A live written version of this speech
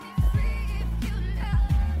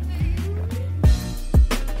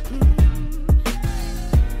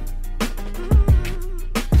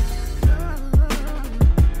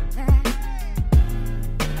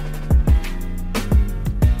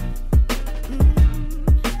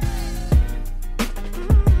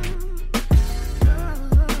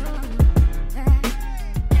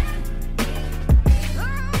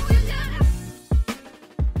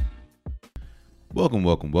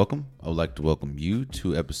Welcome. I would like to welcome you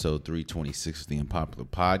to episode 326 of the Unpopular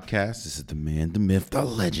Podcast. This is the man, the myth, the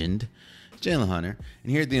legend, Jalen Hunter. And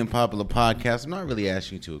here at the Unpopular Podcast, I'm not really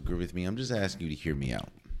asking you to agree with me. I'm just asking you to hear me out.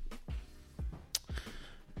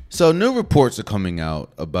 So new reports are coming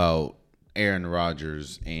out about Aaron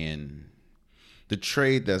Rodgers and the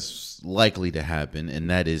trade that's likely to happen, and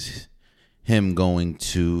that is him going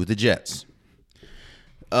to the Jets.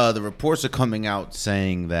 The reports are coming out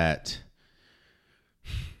saying that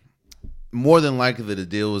more than likely the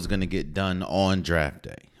deal is going to get done on draft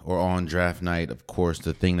day or on draft night. Of course,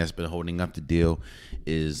 the thing that's been holding up the deal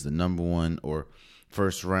is the number one or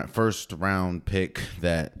first round pick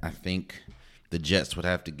that I think the Jets would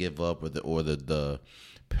have to give up, or the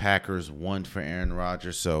Packers want for Aaron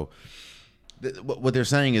Rodgers. So what they're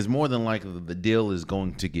saying is more than likely the deal is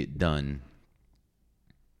going to get done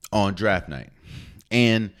on draft night.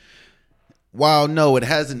 And while no, it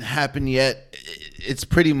hasn't happened yet, it's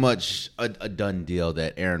pretty much a done deal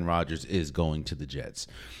that Aaron Rodgers is going to the Jets.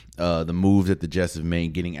 The move that the Jets have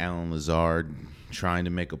made, getting Allen Lazard, trying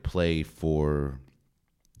to make a play for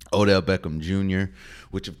Odell Beckham Jr.,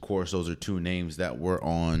 which of course those are two names that was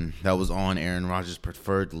on Aaron Rodgers'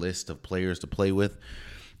 preferred list of players to play with.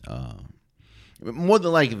 More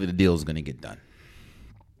than likely the deal is going to get done.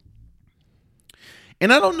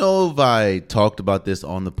 And I don't know if I talked about this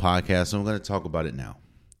on the podcast, so I'm going to talk about it now.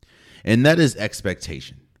 And that is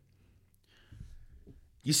expectation.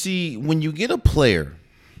 You see, when you get a player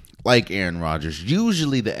like Aaron Rodgers,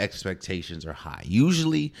 usually the expectations are high.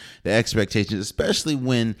 Usually the expectations, especially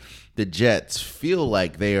when the Jets feel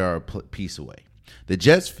like they are a piece away. The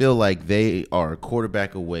Jets feel like they are a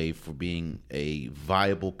quarterback away for being a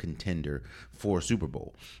viable contender for a Super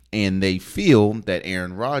Bowl. And they feel that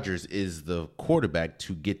Aaron Rodgers is the quarterback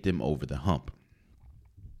to get them over the hump.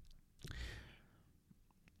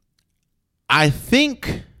 I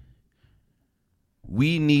think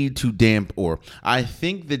we need to I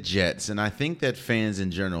think the Jets and I think that fans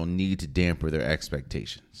in general need to damper their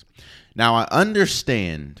expectations. Now, I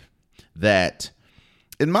understand that,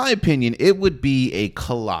 in my opinion, it would be a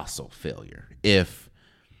colossal failure if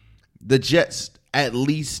the Jets at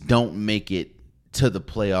least don't make it to the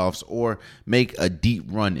playoffs or make a deep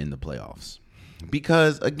run in the playoffs.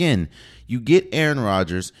 Because, again, you get Aaron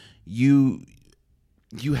Rodgers, you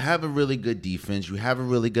have a really good defense, you have a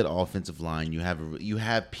really good offensive line, you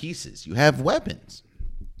have pieces, you have weapons.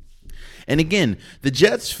 And again, the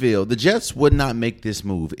Jets would not make this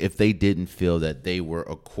move if they didn't feel that they were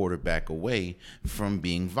a quarterback away from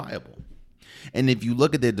being viable. And if you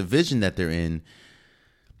look at their division that they're in,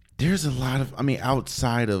 there's a lot of,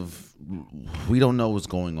 outside of, we don't know what's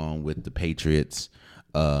going on with the Patriots,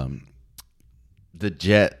 the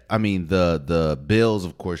Bills,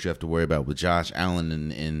 of course, you have to worry about with Josh Allen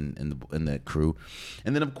and that crew.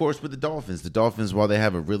 And then, of course, with the Dolphins, while they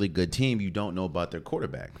have a really good team, you don't know about their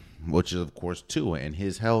quarterback, which is, of course, Tua and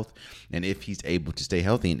his health, and if he's able to stay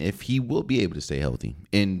healthy, and if he will be able to stay healthy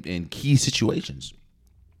in key situations.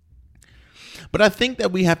 But I think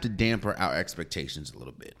that we have to damper our expectations a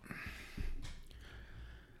little bit.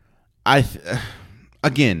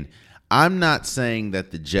 Again, I'm not saying that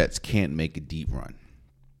the Jets can't make a deep run.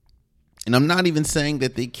 And I'm not even saying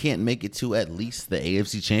that they can't make it to at least the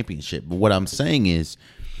AFC Championship. But what I'm saying is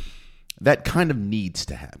that kind of needs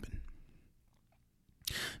to happen.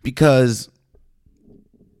 Because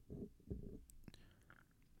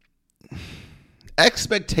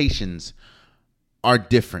expectations are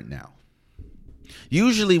different now.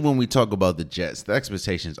 Usually when we talk about the Jets, the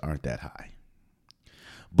expectations aren't that high.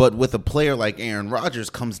 But with a player like Aaron Rodgers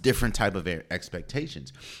comes different type of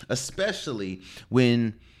expectations, especially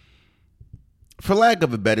when, for lack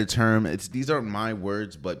of a better term, these aren't my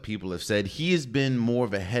words, but people have said he has been more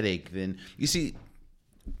of a headache than, you see,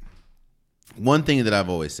 one thing that I've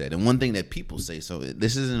always said, and one thing that people say, so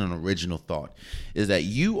this isn't an original thought, is that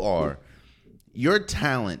your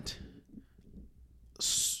talent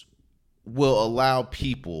will allow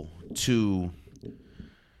people to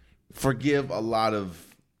forgive a lot of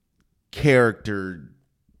character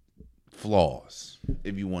flaws,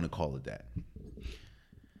 if you want to call it that.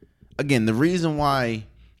 Again, the reason why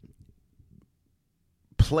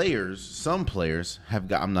some players have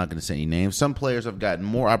got, I'm not going to say any names, some players have gotten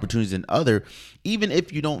more opportunities than other, even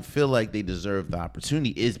if you don't feel like they deserve the opportunity,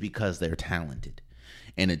 is because they're talented.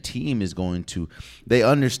 And a team is going to, they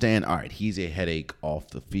understand, all right, he's a headache off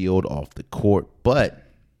the field, off the court, but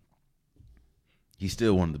he's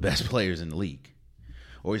still one of the best players in the league.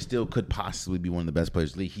 Or he still could possibly be one of the best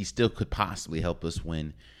players in the league. He still could possibly help us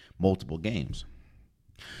win multiple games.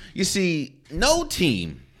 You see, no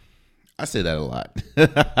team I say that a lot.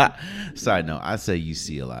 Side note, I say you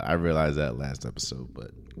see a lot. I realized that last episode,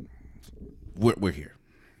 but we're here.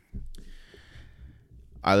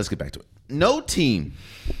 All right, let's get back to it. No team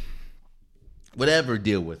would ever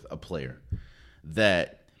deal with a player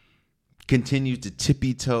that continues to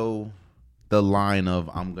tippy-toe the line of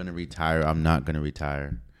I'm going to retire, I'm not going to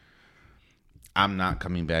retire. I'm not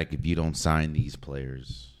coming back if you don't sign these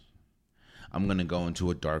players. I'm going to go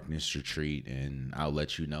into a darkness retreat and I'll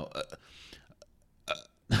let you know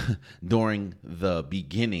during the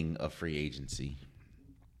beginning of free agency.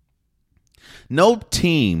 No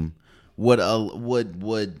team would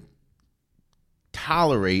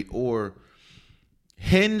tolerate or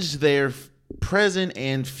hinge their present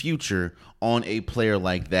and future on a player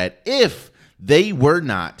like that if they were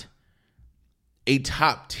not a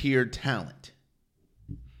top tier talent.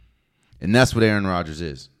 And that's what Aaron Rodgers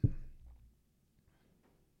is.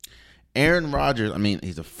 Aaron Rodgers, I mean,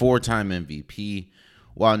 he's a 4-time MVP.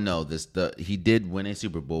 Well, no, he did win a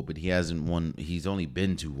Super Bowl, but he hasn't won. He's only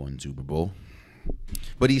been to one Super Bowl.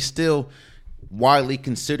 But he's still widely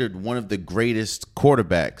considered one of the greatest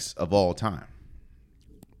quarterbacks of all time.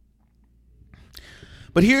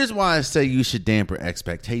 But here's why I say you should damper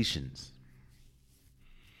expectations.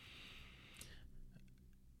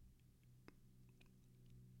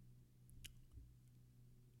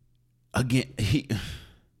 Again,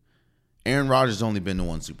 Aaron Rodgers has only been to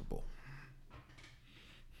one Super Bowl.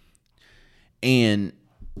 And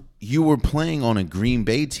you were playing on a Green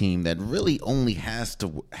Bay team that really only had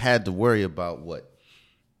to worry about what?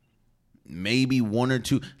 Maybe one or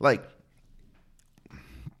two. Like,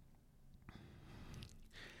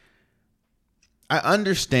 I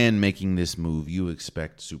understand making this move. You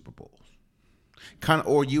expect Super Bowls.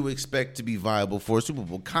 Or you expect to be viable for a Super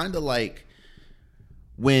Bowl. Kind of like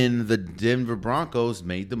when the Denver Broncos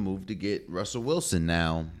made the move to get Russell Wilson.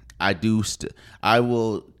 Now, I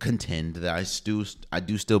will contend that I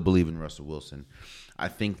do still believe in Russell Wilson. I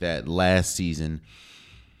think that last season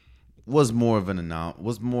was more of an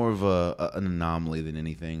anomaly than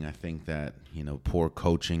anything. I think that, poor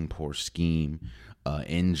coaching, poor scheme,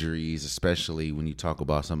 injuries, especially when you talk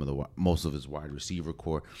about most of his wide receiver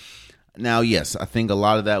core. Now, yes, I think a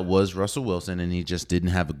lot of that was Russell Wilson, and he just didn't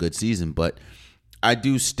have a good season, but I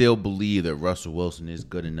do still believe that Russell Wilson is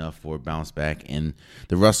good enough for a bounce back, and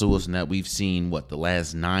the Russell Wilson that we've seen, the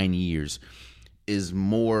last 9 years, is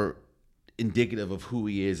more indicative of who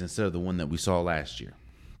he is instead of the one that we saw last year.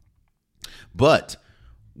 But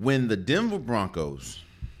when the Denver Broncos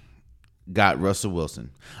got Russell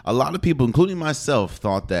Wilson, a lot of people, including myself,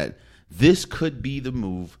 thought that this could be the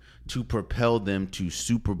move to propel them to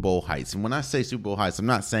Super Bowl heights. And when I say Super Bowl heights, I'm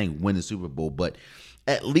not saying win the Super Bowl, but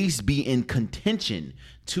at least be in contention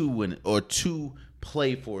to win or to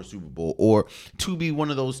play for a Super Bowl, or to be one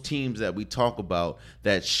of those teams that we talk about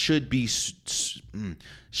that should be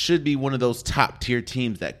one of those top tier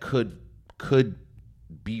teams that could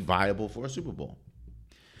be viable for a Super Bowl.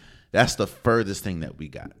 That's the furthest thing that we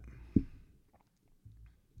got.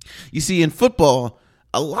 You see, in football,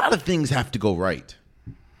 a lot of things have to go right.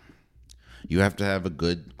 You have to have a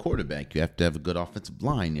good quarterback. You have to have a good offensive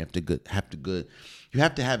line. You have to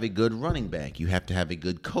have a good running back. You have to have a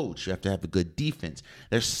good coach. You have to have a good defense.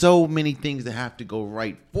 There's so many things that have to go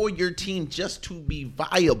right for your team just to be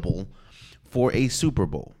viable for a Super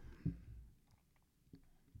Bowl.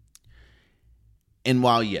 And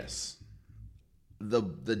while, yes,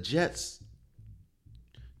 the Jets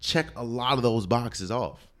check a lot of those boxes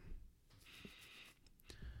off,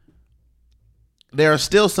 there are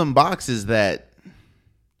still some boxes that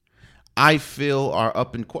I feel are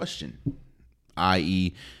up in question,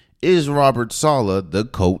 i.e., is Robert Saleh the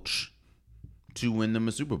coach to win them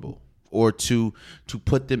a Super Bowl or to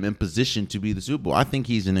put them in position to be the Super Bowl? I think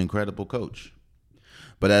he's an incredible coach.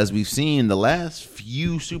 But as we've seen the last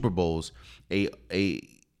few Super Bowls, a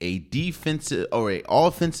defensive or a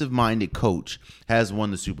offensive-minded coach has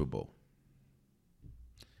won the Super Bowl.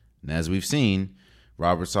 And as we've seen,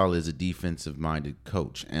 Robert Saleh is a defensive-minded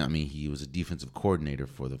coach. I mean, he was a defensive coordinator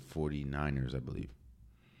for the 49ers, I believe.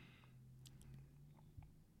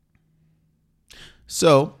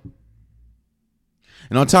 So,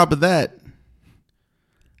 and on top of that,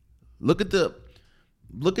 look at the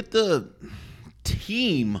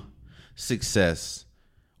team success,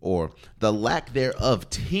 or the lack thereof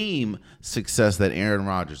team success, that Aaron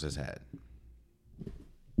Rodgers has had.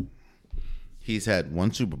 He's had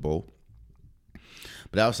one Super Bowl.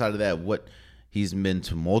 But outside of that, he's been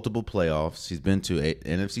to multiple playoffs. He's been to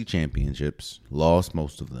NFC championships, lost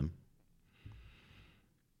most of them.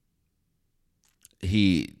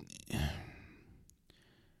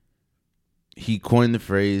 he coined the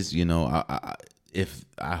phrase,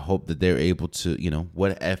 I hope that they're able to,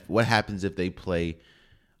 what happens if they play.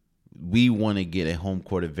 We want to get a home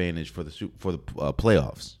court advantage for the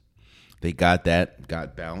playoffs. They got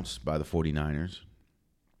bounced by the 49ers.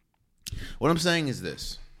 What I'm saying is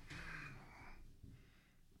this.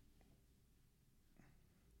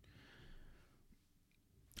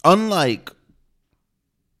 Unlike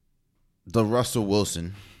the Russell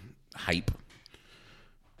Wilson hype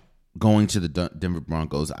going to the Denver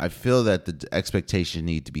Broncos, I feel that the expectation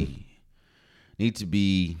need to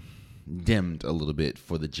be dimmed a little bit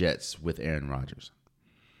for the Jets with Aaron Rodgers.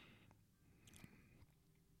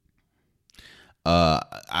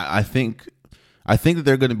 I think that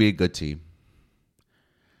they're going to be a good team,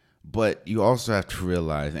 but you also have to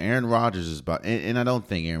realize Aaron Rodgers is about, and I don't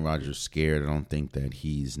think Aaron Rodgers is scared. I don't think that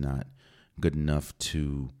he's not good enough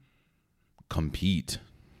to compete.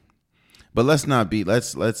 But let's not be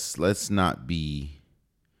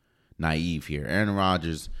naive here. Aaron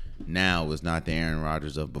Rodgers now is not the Aaron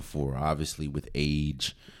Rodgers of before. Obviously, with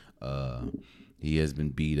age, he has been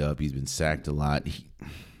beat up. He's been sacked a lot.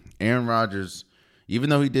 Aaron Rodgers, even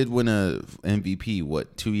though he did win a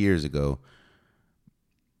MVP, 2 years ago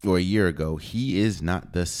or a year ago, he is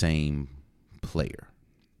not the same player.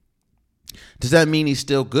 Does that mean he's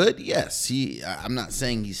still good? Yes. I'm not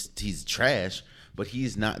saying he's trash, but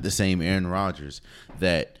he's not the same Aaron Rodgers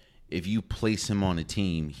that if you place him on a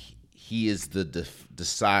team, he is the de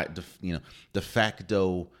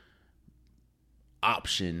facto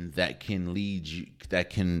option that can lead you, that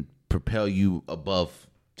can propel you above.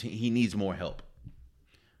 He needs more help.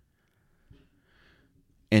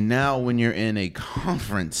 And now when you're in a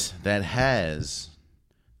conference that has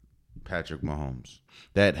Patrick Mahomes,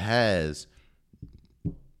 that has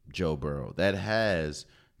Joe Burrow, that has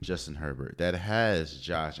Justin Herbert, that has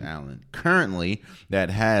Josh Allen, currently that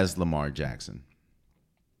has Lamar Jackson,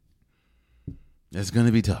 that's going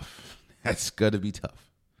to be tough. That's going to be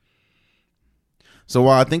tough. So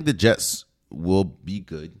while I think the Jets will be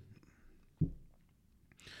good,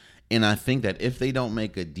 and I think that if they don't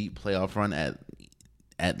make a deep playoff run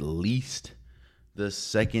at least the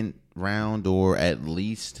second round or at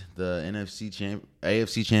least the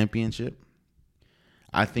AFC Championship,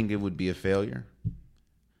 I think it would be a failure,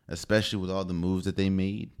 especially with all the moves that they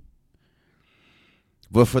made.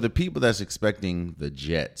 But for the people that's expecting the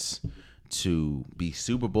Jets to be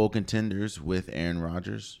Super Bowl contenders with Aaron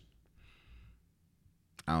Rodgers,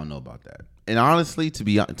 I don't know about that. And honestly, to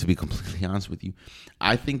be completely honest with you,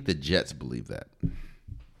 I think the Jets believe that.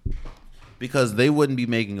 Because they wouldn't be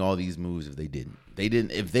making all these moves if they didn't.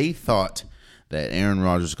 If they thought that Aaron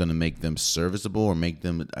Rodgers was going to make them serviceable or make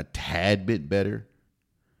them a tad bit better,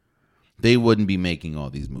 they wouldn't be making all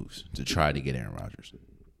these moves to try to get Aaron Rodgers.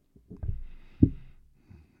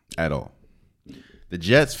 At all. The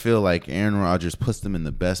Jets feel like Aaron Rodgers puts them in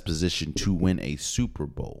the best position to win a Super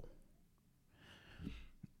Bowl.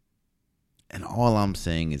 And all I'm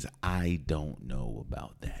saying is I don't know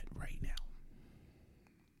about that right now.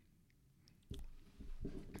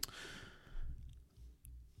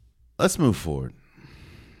 Let's move forward.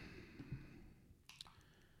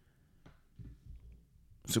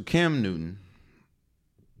 So Cam Newton's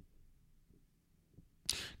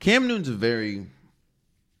a very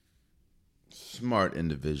smart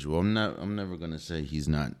individual. I'm never going to say he's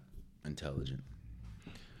not intelligent.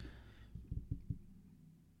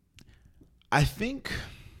 I think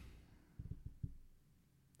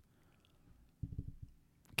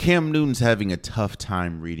Cam Newton's having a tough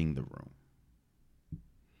time reading the room.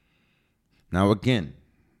 Now, again,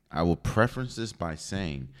 I will preference this by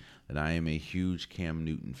saying that I am a huge Cam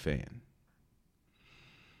Newton fan.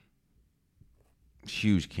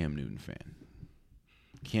 Huge Cam Newton fan.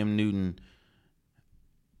 Cam Newton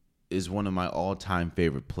is one of my all-time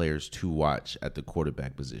favorite players to watch at the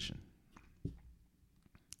quarterback position.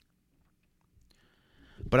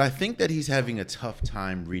 But I think that he's having a tough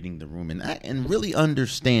time reading the room and really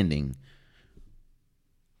understanding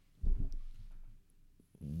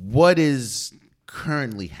what is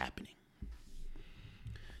currently happening.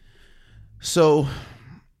 So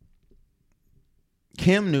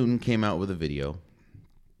Cam Newton came out with a video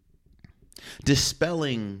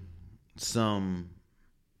dispelling some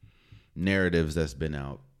narratives that's been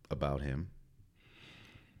out about him.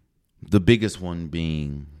 The biggest one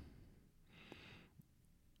being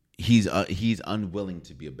he's unwilling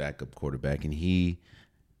to be a backup quarterback, and he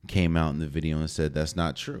came out in the video and said that's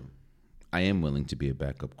not true. I am willing to be a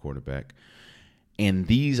backup quarterback. And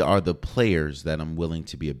these are the players that I'm willing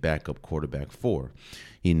to be a backup quarterback for.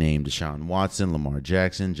 He named Deshaun Watson, Lamar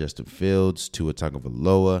Jackson, Justin Fields, Tua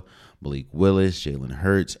Tagovailoa, Malik Willis, Jalen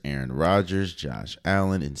Hurts, Aaron Rodgers, Josh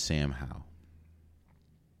Allen, and Sam Howell.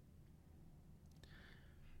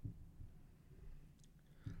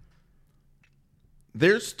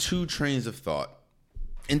 There's two trains of thought,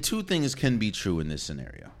 and two things can be true in this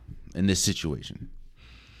scenario, in this situation.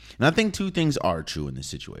 And I think two things are true in this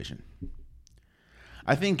situation.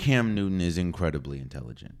 I think Cam Newton is incredibly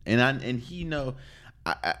intelligent,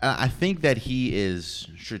 I think that he is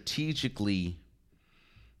strategically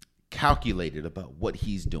calculated about what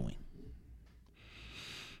he's doing.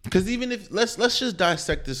 Because even if let's just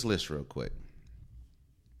dissect this list real quick.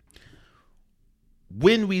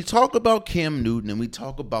 When we talk about Cam Newton and we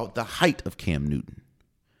talk about the height of Cam Newton,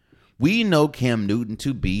 we know Cam Newton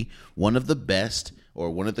to be one of the best or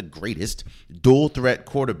one of the greatest dual threat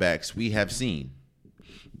quarterbacks we have seen.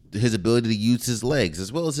 His ability to use his legs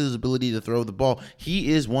as well as his ability to throw the ball.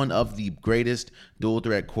 He is one of the greatest dual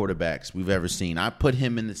threat quarterbacks we've ever seen. I put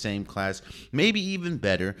him in the same class, maybe even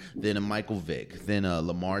better than a Michael Vick, than a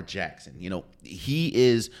Lamar Jackson. He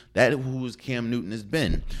is that who Cam Newton has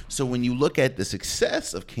been. So when you look at the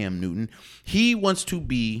success of Cam Newton, he wants to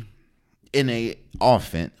be in a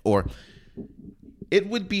offense, or it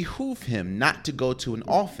would behoove him not to go to an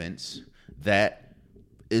offense that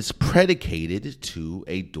is predicated to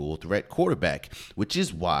a dual threat quarterback, which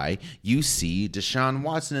is why you see Deshaun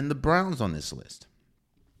Watson and the Browns on this list.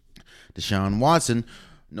 Deshaun Watson,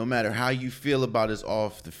 no matter how you feel about his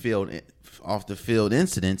off the field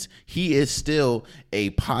incidents, he is still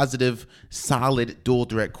a positive, solid dual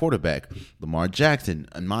threat quarterback. Lamar Jackson,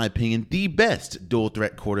 in my opinion, the best dual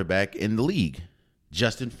threat quarterback in the league.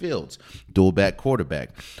 Justin Fields, dual back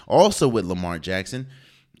quarterback. Also with Lamar Jackson,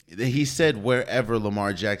 he said wherever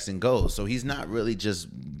Lamar Jackson goes. So he's not really just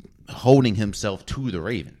holding himself to the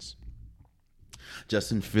Ravens.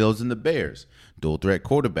 Justin Fields and the Bears, dual threat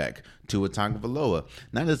quarterback. Tua Tagovailoa,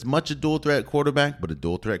 not as much a dual threat quarterback, but a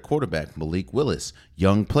dual threat quarterback. Malik Willis,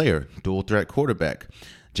 young player, dual threat quarterback.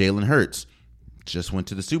 Jalen Hurts, just went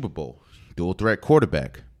to the Super Bowl, dual threat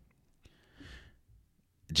quarterback.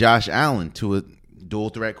 Josh Allen, to a dual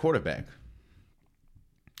threat quarterback.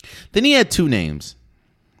 Then he had two names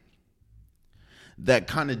that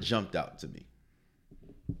kind of jumped out to me.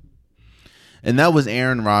 And that was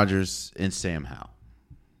Aaron Rodgers and Sam Howell.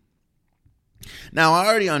 Now, I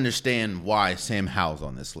already understand why Sam Howell's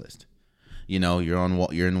on this list.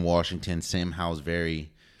 You're in Washington. Sam Howell's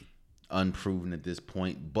very unproven at this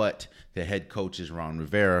point, but the head coach is Ron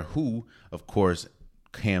Rivera, who, of course,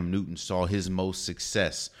 Cam Newton saw his most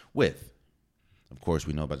success with. Of course,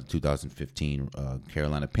 we know about the 2015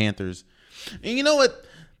 Carolina Panthers. And you know what?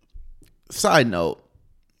 Side note,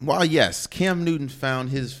 while yes, Cam Newton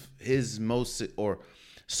found his most, or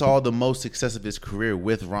saw the most success of his career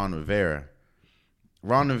with Ron Rivera,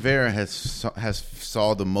 Ron Rivera has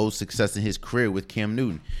saw the most success in his career with Cam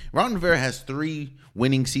Newton. Ron Rivera has 3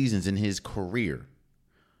 winning seasons in his career.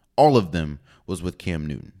 All of them was with Cam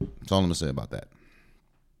Newton. That's all I'm going to say about that.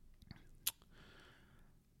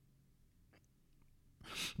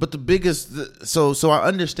 But the biggest, so I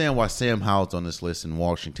understand why Sam Howell's on this list in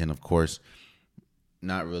Washington, of course.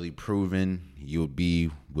 Not really proven. You would be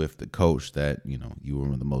with the coach that, you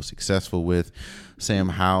were the most successful with. Sam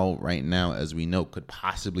Howell right now, as we know, could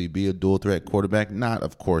possibly be a dual threat quarterback. Not,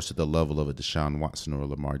 of course, at the level of a Deshaun Watson or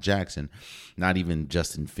Lamar Jackson. Not even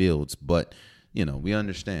Justin Fields. But, we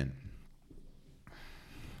understand.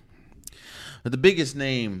 But the biggest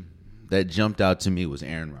name that jumped out to me was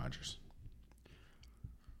Aaron Rodgers.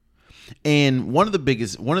 And one of the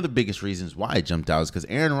biggest reasons why it jumped out is because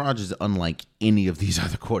Aaron Rodgers is unlike any of these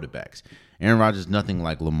other quarterbacks. Aaron Rodgers is nothing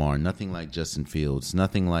like Lamar, nothing like Justin Fields,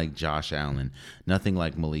 nothing like Josh Allen, nothing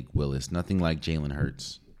like Malik Willis, nothing like Jalen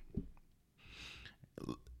Hurts.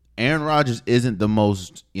 Aaron Rodgers isn't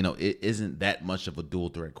it isn't that much of a dual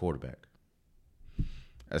threat quarterback,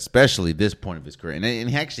 especially this point of his career.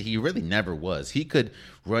 And actually, he really never was. He could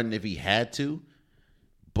run if he had to,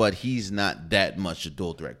 but he's not that much a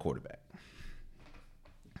dual threat quarterback.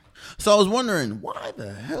 So I was wondering, why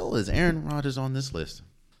the hell is Aaron Rodgers on this list?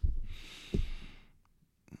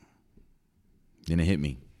 Then it hit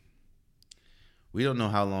me. We don't know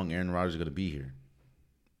how long Aaron Rodgers is going to be here.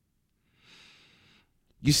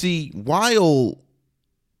 You see, while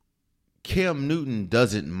Cam Newton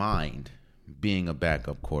doesn't mind being a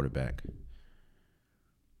backup quarterback,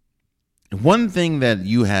 one thing that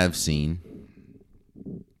you have seen,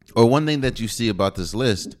 or one thing that you see about this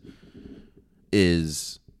list,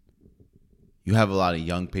 is you have a lot of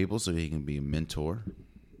young people, so he can be a mentor.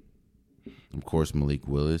 Of course, Malik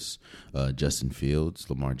Willis, Justin Fields,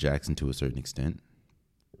 Lamar Jackson to a certain extent.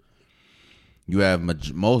 You have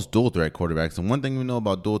most dual threat quarterbacks, and one thing we know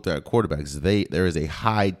about dual threat quarterbacks is there is a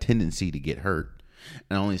high tendency to get hurt.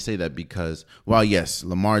 And I only say that because while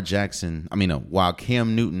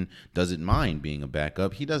Cam Newton doesn't mind being a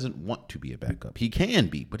backup, he doesn't want to be a backup. He can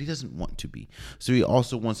be, but he doesn't want to be. So he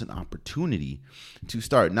also wants an opportunity to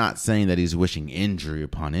start, not saying that he's wishing injury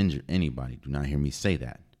upon anybody. Do not hear me say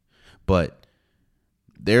that. But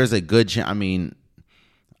there's a good chance.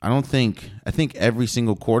 I think every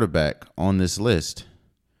single quarterback on this list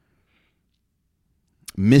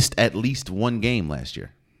missed at least one game last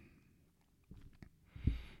year.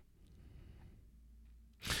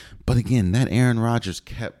 But again, that Aaron Rodgers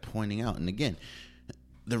kept pointing out. And again,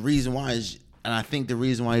 the reason why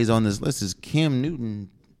he's on this list is Cam Newton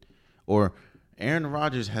or Aaron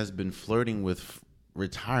Rodgers has been flirting with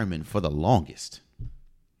retirement for the longest.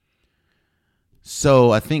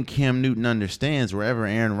 So I think Cam Newton understands wherever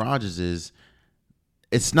Aaron Rodgers is,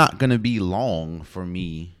 it's not going to be long for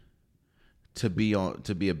me to be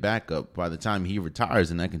a backup by the time he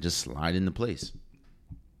retires, and I can just slide into place.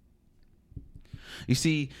 You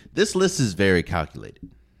see, this list is very calculated.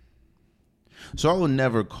 So I will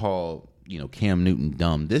never call, Cam Newton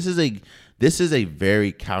dumb. This is a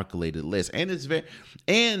very calculated list.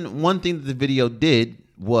 And one thing that the video did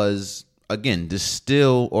was, again,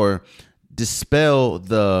 dispel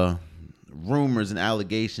the rumors and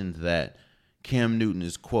allegations that Cam Newton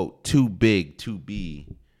is, quote, too big to be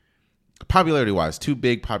popularity-wise to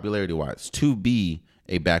be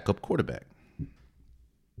a backup quarterback.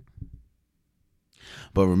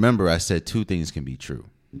 But remember, I said two things can be true.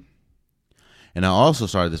 And I also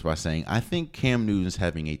started this by saying, I think Cam Newton's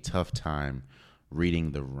having a tough time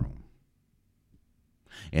reading the room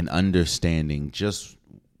and understanding just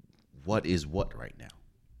what is what right now.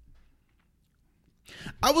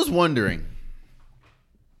 I was wondering,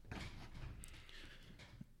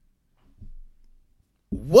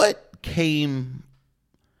 what came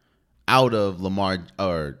out of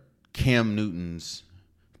Cam Newton's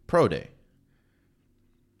pro day?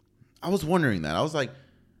 I was wondering that. I was like,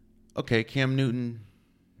 okay, Cam Newton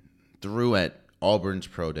threw at Auburn's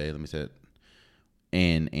pro day. Let me say it.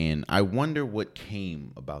 And I wonder what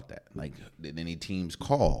came about that. Like, did any teams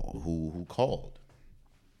call? Who called?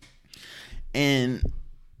 And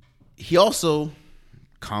he also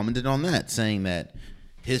commented on that, saying that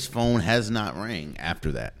his phone has not rang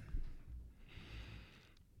after that.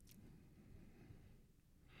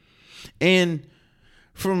 And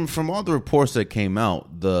from all the reports that came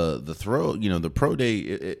out, the throw, the pro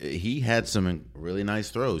day, he had some really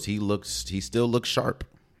nice throws. He still looks sharp.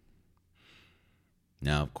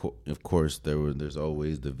 Now, of course, there's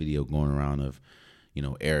always the video going around of,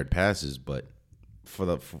 aired passes, but for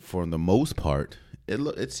the most part,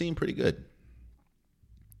 it seemed pretty good.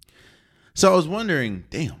 So I was wondering,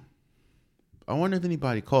 I wonder if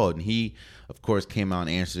anybody called, and he, of course, came out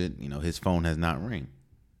and answered it. His phone has not rang.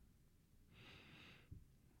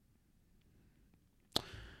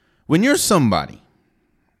 When you're somebody,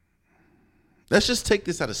 let's just take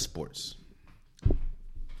this out of sports.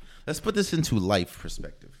 Let's put this into life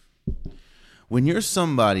perspective. When you're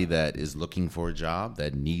somebody that is looking for a job,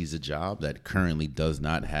 that needs a job, that currently does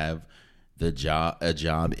not have a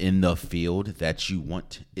job in the field that you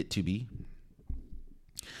want it to be,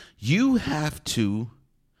 you have to.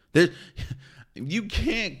 You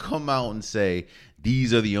can't come out and say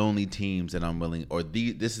these are the only teams that I'm willing, or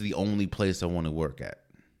this is the only place I want to work at.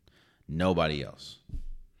 Nobody else.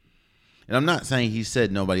 And I'm not saying he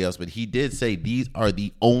said nobody else, but he did say these are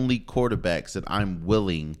the only quarterbacks that I'm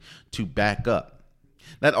willing to back up.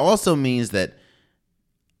 That also means that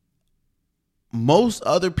most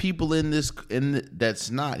other people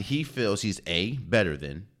that's not, he feels he's better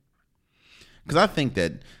than. Because I think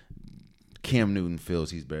that Cam Newton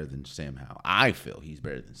feels he's better than Sam Howell. I feel he's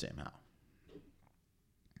better than Sam Howell.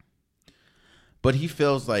 But he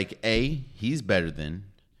feels like he's better than.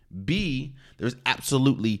 B, there's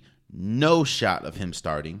absolutely no shot of him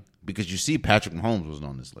starting because you see Patrick Mahomes wasn't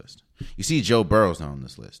on this list. You see Joe Burrow's not on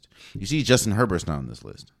this list. You see Justin Herbert's not on this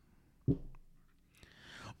list.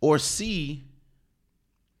 Or C,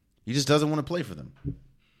 he just doesn't want to play for them.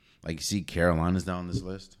 Like you see Carolina's not on this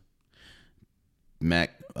list.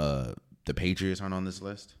 The Patriots aren't on this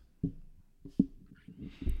list.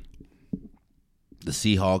 The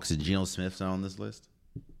Seahawks and Geno Smith's not on this list.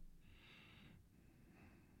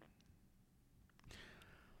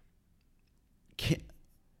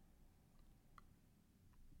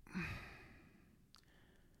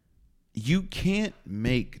 You can't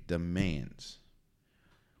make demands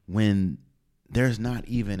when there's not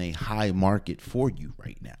even a high market for you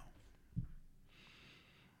right now.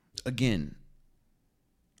 Again,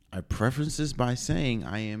 I preface this by saying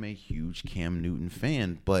I am a huge Cam Newton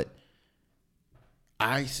fan, but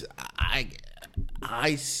I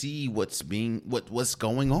see what's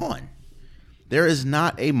going on. There is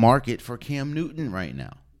not a market for Cam Newton right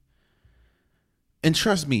now. And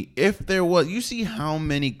trust me, if there was, you see how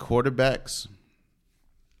many quarterbacks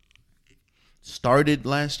started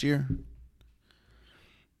last year?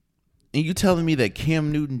 And you telling me that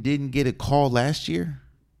Cam Newton didn't get a call last year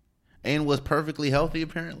and was perfectly healthy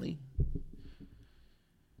apparently?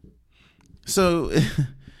 So,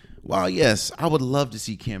 while yes, I would love to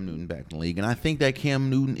see Cam Newton back in the league, and I think that Cam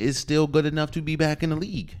Newton is still good enough to be back in the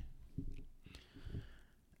league.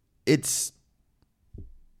 It's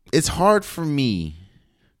hard for me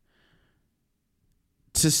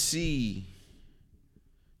to see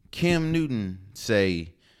Cam Newton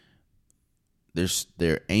say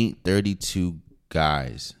there ain't 32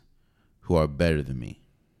 guys who are better than me.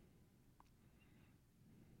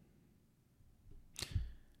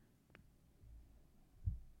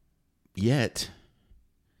 Yet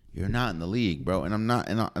you're not in the league, bro, and I'm not,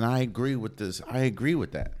 and I agree with this. I agree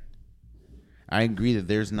with that. I agree that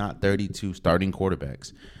there's not 32 starting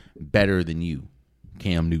quarterbacks better than you,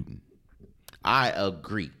 Cam Newton. I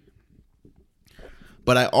agree.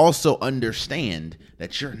 But I also understand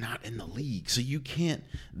that you're not in the league, so you can't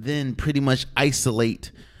then pretty much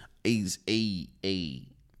isolate a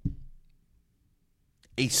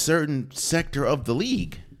certain sector of the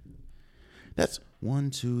league. That's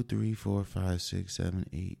 1, 2, 3, 4, 5, 6, 7,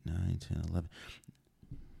 8, 9, 10, 11. 1,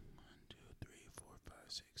 2, 3, 4, 5,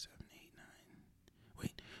 6, 7, 8, 9.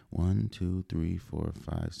 Wait. 1, 2, 3, 4,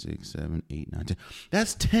 5, 6, 7, 8, 9, 10.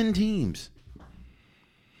 That's 10 teams.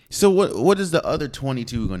 So what is the other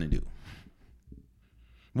 22 going to do?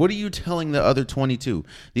 What are you telling the other 22?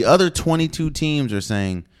 The other 22 teams are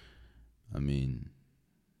saying, I mean,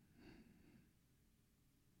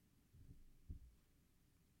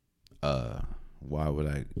 why would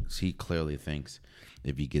I? He clearly thinks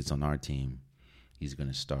if he gets on our team, he's going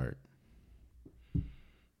to start.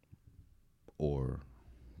 Or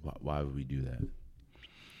why would we do that?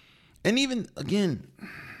 And even, again,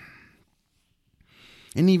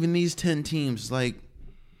 these 10 teams, like,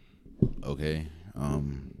 okay,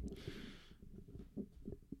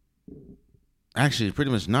 actually,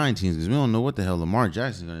 pretty much 9 teams, because we don't know what the hell Lamar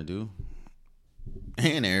Jackson's going to do.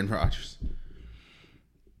 And Aaron Rodgers.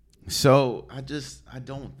 So I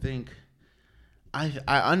don't think I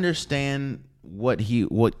understand what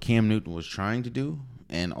Cam Newton was trying to do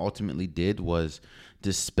and ultimately did was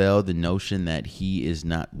dispel the notion that he is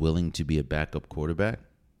not willing to be a backup quarterback.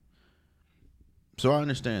 So I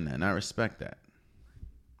understand that and I respect that.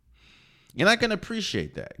 And I can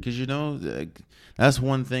appreciate that because, that's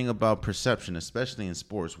one thing about perception, especially in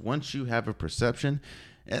sports. Once you have a perception,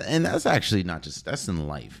 and that's actually not just, that's in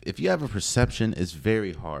life. If you have a perception, it's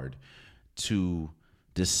very hard to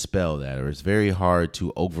dispel that, or it's very hard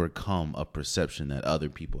to overcome a perception that other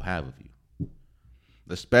people have of you,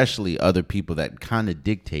 especially other people that kind of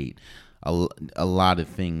dictate a lot of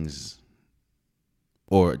things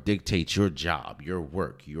or dictate your job, your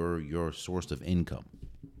work, your source of income.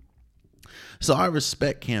 So I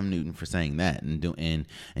respect Cam Newton for saying that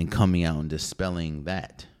and coming out and dispelling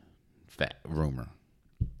that rumor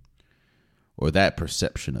or that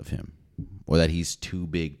perception of him, or that he's too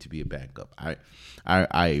big to be a backup.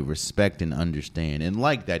 I respect and understand and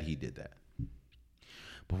like that he did that.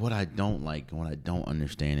 But what I don't like and what I don't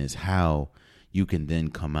understand is how you can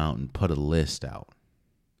then come out and put a list out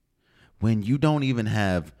when you don't even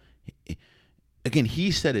have. Again,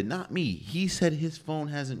 he said it, not me. He said his phone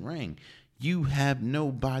hasn't rang. You have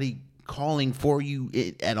nobody calling for you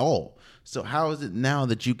at all. So how is it now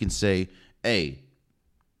that you can say, hey,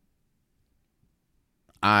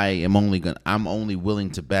 I'm only willing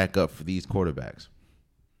to back up for these quarterbacks?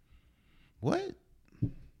 What?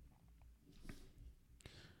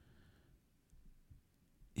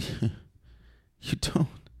 You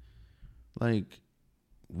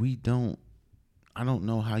don't, I don't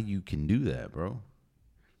know how you can do that, bro.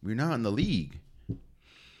 We're not in the league.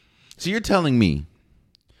 So you're telling me,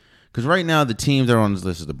 because right now the teams that are on this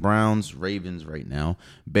list are the Browns, Ravens right now,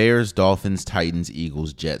 Bears, Dolphins, Titans,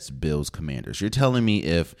 Eagles, Jets, Bills, Commanders. You're telling me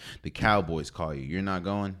if the Cowboys call you, you're not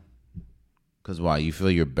going? Because why? You feel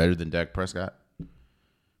you're better than Dak Prescott?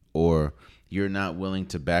 Or you're not willing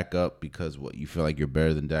to back up because what? You feel like you're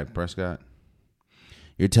better than Dak Prescott?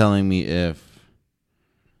 You're telling me if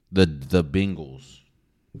the Bengals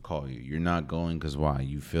call you, you're not going because why?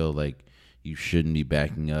 You feel like you shouldn't be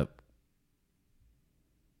backing up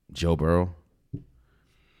Joe Burrow?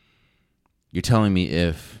 You're telling me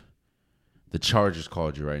if the Chargers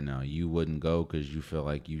called you right now, you wouldn't go because you feel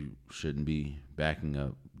like you shouldn't be backing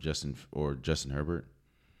up Justin Herbert?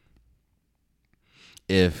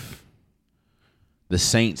 If the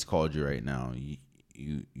Saints called you right now,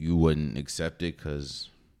 you wouldn't accept it because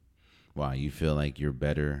why? You feel like you're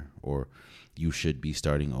better or you should be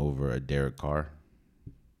starting over a Derek Carr?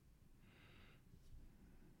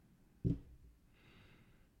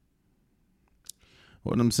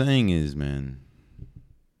 What I'm saying is, man,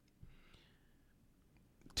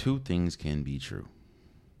 two things can be true.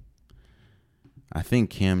 I think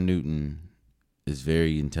Cam Newton is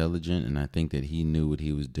very intelligent, and I think that he knew what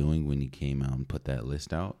he was doing when he came out and put that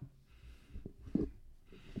list out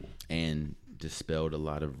and dispelled a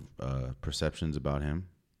lot of perceptions about him.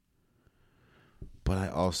 But I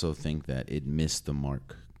also think that it missed the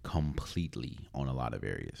mark completely on a lot of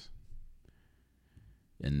areas.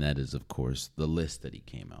 And that is, of course, the list that he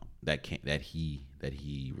came out, that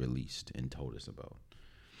he released and told us about.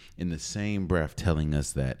 In the same breath, telling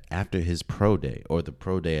us that after his pro day or the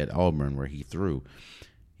pro day at Auburn where he threw,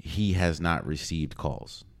 he has not received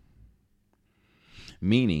calls.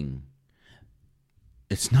 Meaning,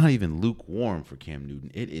 it's not even lukewarm for Cam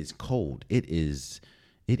Newton. It is cold. It is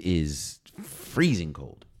freezing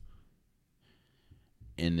cold.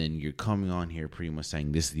 And then you're coming on here pretty much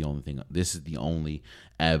saying this is the only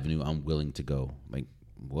avenue I'm willing to go. Like,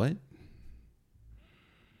 what?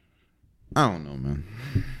 I don't know, man.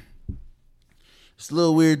 It's a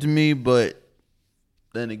little weird to me, but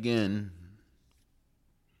then again,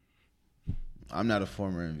 I'm not a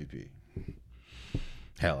former MVP.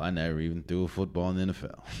 Hell, I never even threw a football in the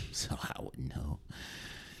NFL, so I wouldn't know.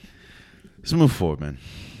 Let's move forward, man.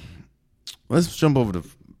 Let's jump over to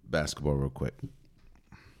basketball real quick.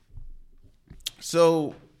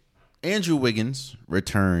 So, Andrew Wiggins has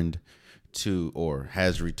returned to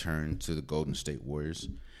the Golden State Warriors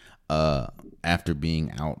after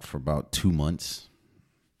being out for about 2 months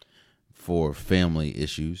for family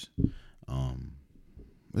issues.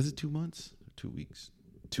 Was it 2 months? 2 weeks?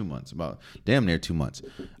 2 months, about damn near 2 months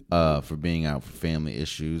for being out for family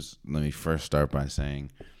issues. Let me first start by saying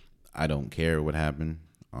I don't care what happened.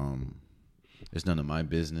 It's none of my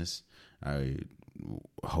business. I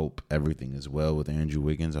hope everything is well with Andrew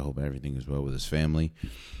Wiggins. I hope everything is well with his family.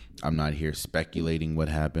 I'm not here speculating what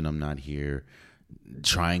happened. I'm not here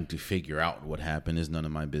trying to figure out what happened. It's none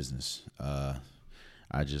of my business.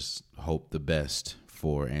 I just hope the best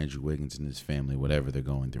for Andrew Wiggins and his family, whatever they're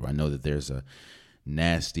going through. I know that there's a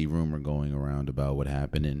nasty rumor going around about what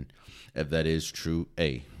happened, and if that is true,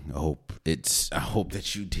 I hope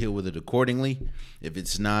that you deal with it accordingly. If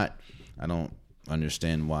it's not, I don't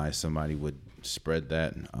understand why somebody would spread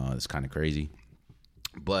that. It's kind of crazy,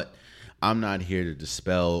 but I'm not here to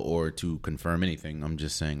dispel or to confirm anything. I'm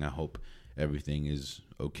just saying I hope everything is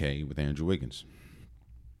okay with Andrew Wiggins.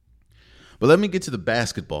 But let me get to the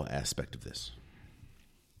basketball aspect of this.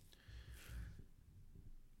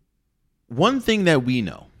 One thing that we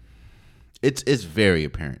know, it's very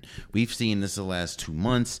apparent. We've seen this the last 2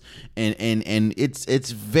 months, and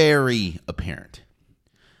it's very apparent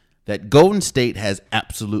that Golden State has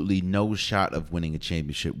absolutely no shot of winning a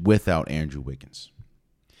championship without Andrew Wiggins.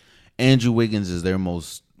 Andrew Wiggins is their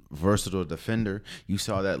most versatile defender. You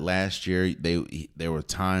saw that last year. There were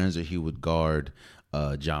times where he would guard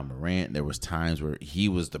John Morant. There was times where he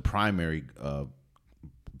was the primary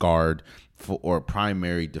guard or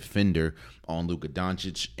primary defender on Luka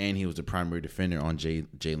Doncic, and he was the primary defender on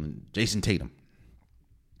Jason Tatum.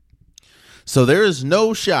 So there is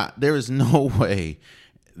no shot. There is no way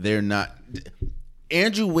they're not.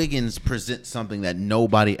 Andrew Wiggins presents something that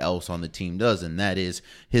nobody else on the team does, and that is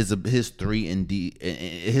his 3-and-D,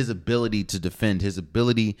 his ability to defend, his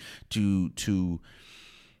ability to.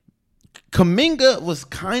 Kuminga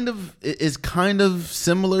is kind of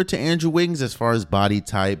similar to Andrew Wiggins as far as body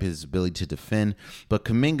type, his ability to defend, but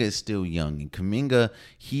Kuminga is still young, and Kuminga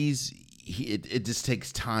it just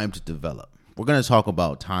takes time to develop. We're gonna talk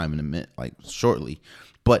about time in a minute, like shortly,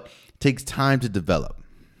 but it takes time to develop.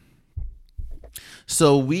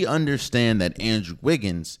 So we understand that Andrew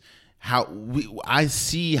Wiggins, I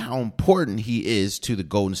see how important he is to the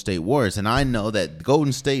Golden State Warriors, and I know that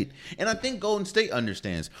Golden State, and I think Golden State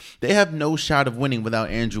understands, they have no shot of winning without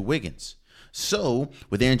Andrew Wiggins. So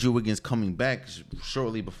with Andrew Wiggins coming back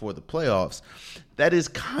shortly before the playoffs, that is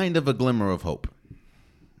kind of a glimmer of hope.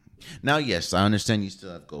 Now, yes, I understand you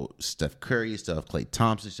still have Steph Curry, you still have Klay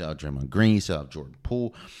Thompson, you still have Draymond Green, you still have Jordan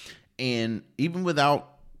Poole, and even without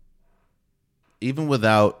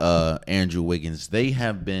Andrew Wiggins, they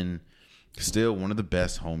have been still one of the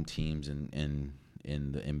best home teams in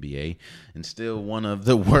the NBA, and still one of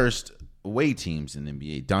the worst away teams in the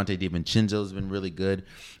NBA. Dante DiVincenzo has been really good.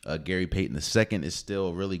 Gary Payton II is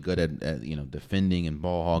still really good at defending and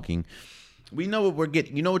ball hawking. We know what we're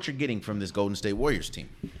getting. You know what you're getting from this Golden State Warriors team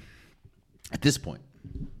at this point.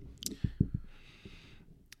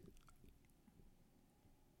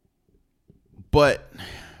 But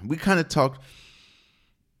we kind of talked.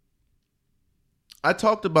 We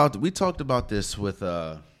talked about this with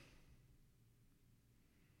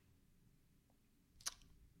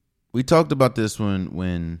we talked about this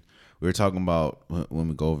when we were talking about when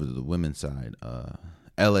we go over to the women's side,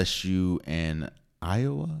 LSU and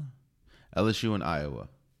Iowa.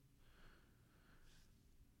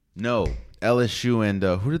 No, LSU and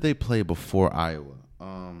who did they play before Iowa?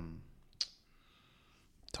 Darn,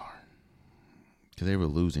 because they were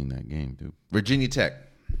losing that game, dude. Virginia Tech.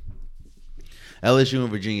 LSU and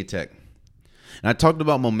Virginia Tech. And I talked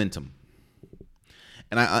about momentum.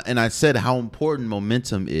 And I said how important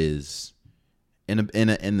momentum is in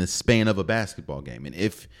the span of a basketball game. And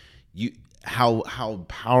if you how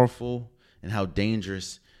powerful and how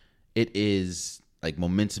dangerous it is, like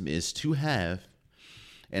momentum is to have,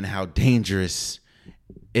 and how dangerous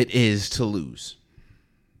it is to lose.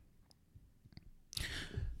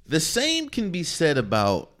 The same can be said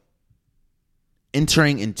about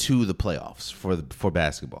entering into the playoffs for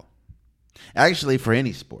basketball. Actually, for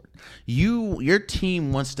any sport. Your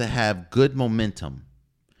team wants to have good momentum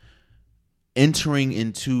entering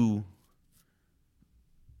into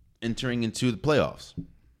the playoffs.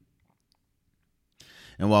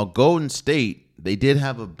 And while Golden State, they did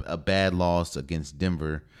have a bad loss against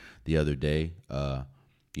Denver the other day,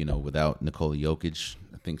 without Nikola Jokic.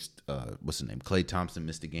 I think, what's his name? Klay Thompson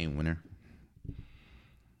missed the game winner.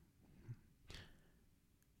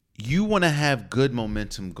 You want to have good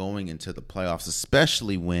momentum going into the playoffs,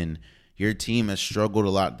 especially when your team has struggled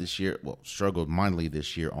a lot this year. Well, struggled mightily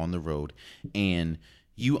this year on the road, and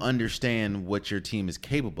you understand what your team is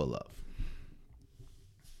capable of.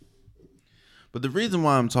 But the reason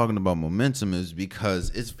why I'm talking about momentum is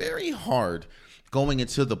because it's very hard going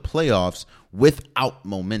into the playoffs without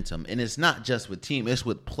momentum. And it's not just with team, it's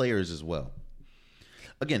with players as well.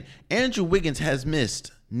 Again, Andrew Wiggins has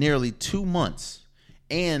missed nearly 2 months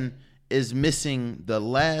and is missing the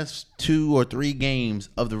last 2 or 3 games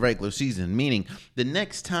of the regular season, meaning the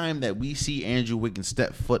next time that we see Andrew Wiggins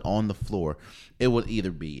step foot on the floor, it will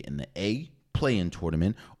either be in the A, play-in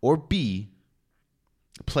tournament, or B,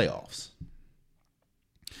 playoffs.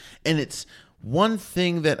 And it's one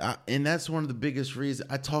thing and that's one of the biggest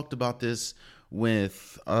reasons I talked about this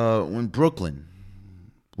with when Brooklyn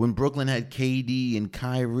had KD and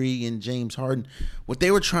Kyrie and James Harden. What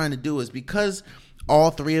they were trying to do is, because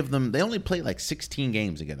all 3 of them, they only played like 16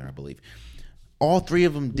 games together, I believe. All 3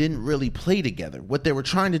 of them didn't really play together. What they were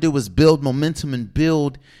trying to do was build momentum and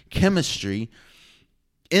build chemistry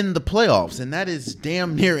in the playoffs, and that is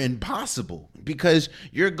damn near impossible because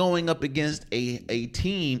you're going up against a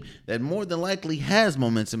team that more than likely has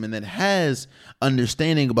momentum and that has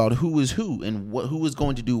understanding about who is who and who is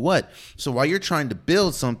going to do what. So while you're trying to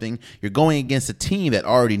build something, you're going against a team that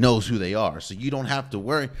already knows who they are. So you don't have to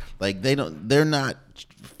worry. Like they're not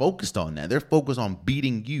focused on that. They're focused on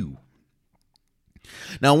beating you.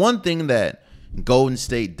 Now, one thing that Golden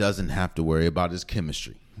State doesn't have to worry about is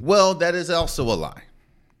chemistry. Well, that is also a lie.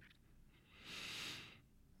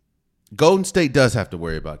 Golden State does have to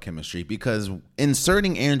worry about chemistry because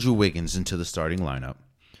inserting Andrew Wiggins into the starting lineup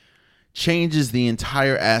changes the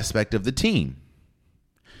entire aspect of the team.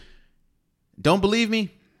 Don't believe me?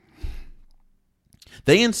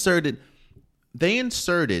 They inserted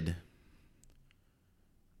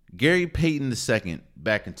Gary Payton II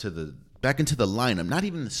back into the lineup, not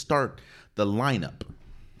even to start the lineup.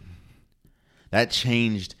 That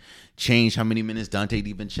changed how many minutes Dante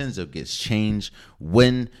DiVincenzo gets, changed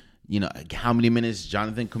when how many minutes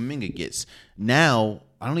Jonathan Kuminga gets. Now,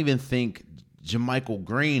 I don't even think JaMychal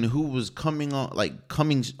Green, who was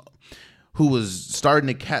who was starting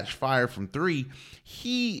to catch fire from 3,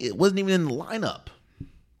 he wasn't even in the lineup.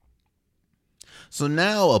 So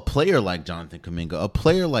now a player like Jonathan Kuminga, a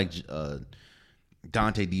player like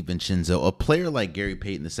Dante DiVincenzo, a player like Gary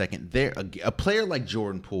Payton II, a player like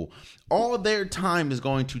Jordan Poole, all their time is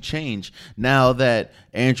going to change now that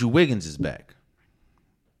Andrew Wiggins is back.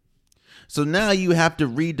 So now you have to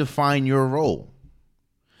redefine your role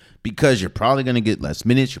because you're probably going to get less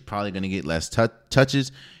minutes. You're probably going to get less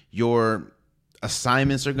touches. Your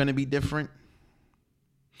assignments are going to be different.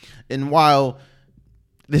 And while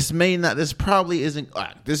This probably isn't.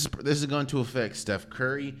 This is going to affect Steph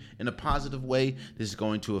Curry in a positive way. This is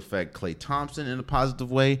going to affect Klay Thompson in a positive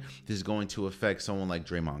way. This is going to affect someone like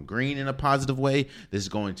Draymond Green in a positive way. This is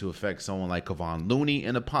going to affect someone like Kevon Looney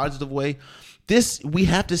in a positive way. We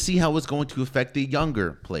have to see how it's going to affect the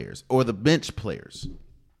younger players or the bench players.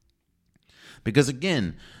 Because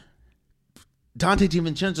again, Donte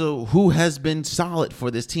DiVincenzo, who has been solid for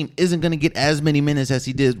this team, isn't going to get as many minutes as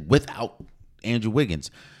he did without Andrew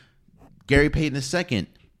Wiggins. Gary Payton II,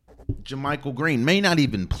 JaMychal Green may not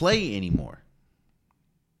even play anymore.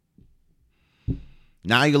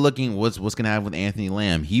 Now you're looking what's going to happen with Anthony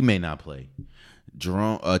Lamb. He may not play.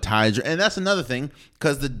 Jerome, and that's another thing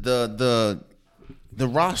because the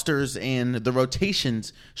rosters and the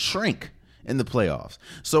rotations shrink in the playoffs.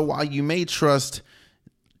 So while you may trust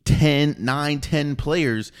 9, 10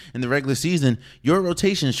 players in the regular season, your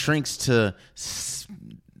rotation shrinks to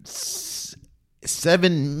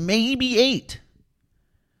 7, maybe 8.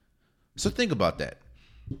 So think about that.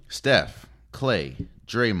 Steph, Klay,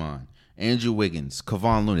 Draymond, Andrew Wiggins,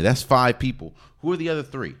 Kevon Looney. That's 5 people. Who are the other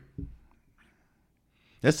 3?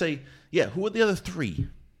 Let's say, who are the other 3?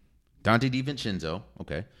 Donte DiVincenzo,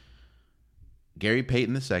 okay. Gary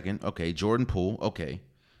Payton II, okay. Jordan Poole, okay.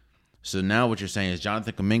 So now what you're saying is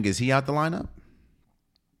Jonathan Kuminga, is he out the lineup?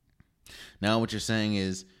 Now what you're saying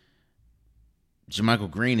is JaMychal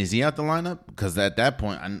Green, is he out the lineup? Because at that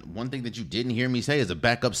point, one thing that you didn't hear me say is a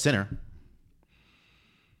backup center.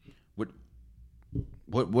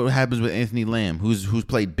 What happens with Anthony Lamb, who's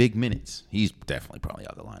played big minutes? He's definitely probably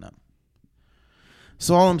out the lineup.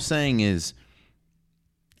 So all I'm saying is,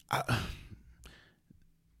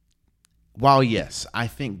 while yes, I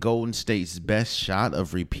think Golden State's best shot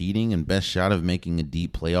of repeating and best shot of making a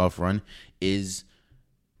deep playoff run is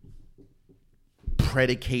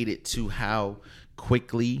predicated to how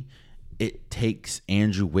quickly it takes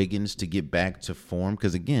Andrew Wiggins to get back to form.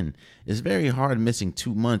 Because again, it's very hard missing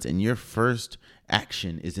 2 months and your first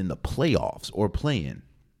action is in the playoffs or play-in.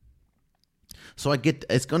 So I get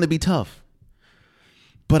it's going to be tough.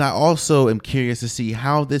 But I also am curious to see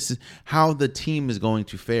how the team is going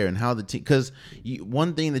to fare and how the team, because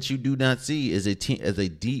one thing that you do not see is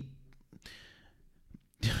the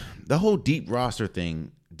whole deep roster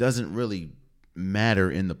thing doesn't really matter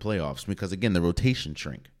in the playoffs because again the rotation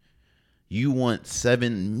shrink. You want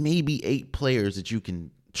 7, maybe 8 players that you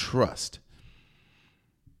can trust,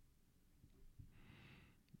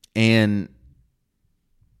 and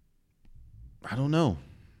I don't know.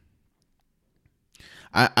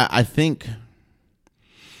 I think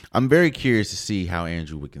I'm very curious to see how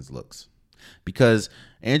Andrew Wiggins looks because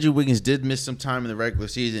Andrew Wiggins did miss some time in the regular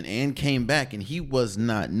season and came back, and he was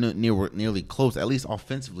not nearly close, at least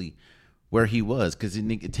offensively, where he was because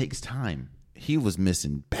it takes time. He was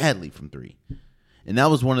missing badly from 3, and that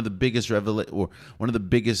was one of the biggest one of the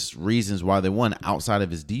biggest reasons why they won outside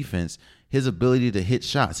of his defense. His ability to hit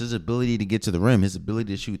shots, his ability to get to the rim, his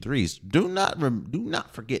ability to shoot threes. Do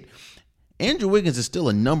not forget. Andrew Wiggins is still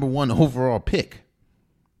a number 1 overall pick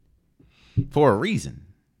for a reason.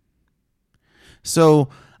 So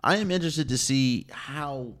I am interested to see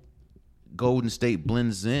how Golden State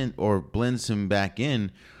blends him back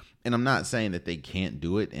in. And I'm not saying that they can't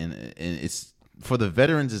do it. And it's for the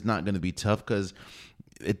veterans, it's not going to be tough because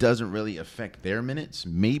it doesn't really affect their minutes.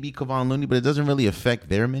 Maybe Kevon Looney, but it doesn't really affect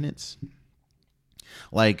their minutes.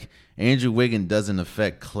 Like Andrew Wiggins doesn't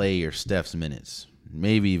affect Klay or Steph's minutes.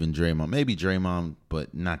 Maybe even Draymond. Maybe Draymond,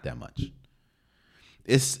 but not that much.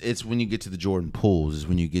 It's when you get to the Jordan Pooles, is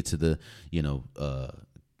when you get to the,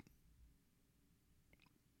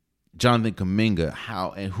 Jonathan Kuminga,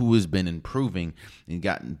 who has been improving and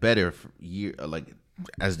gotten better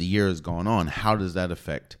as the year has gone on. How does that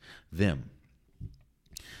affect them?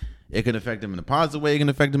 It can affect them in a positive way. It can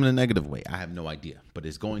affect them in a negative way. I have no idea, but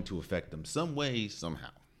it's going to affect them some way,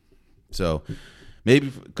 somehow. So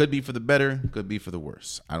maybe could be for the better, could be for the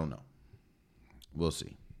worse. I don't know. We'll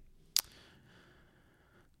see.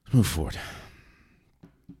 Let's move forward.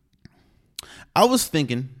 I was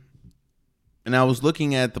thinking, and I was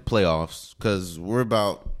looking at the playoffs because we're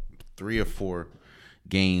about 3 or 4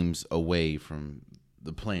 games away from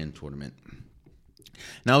the play-in tournament.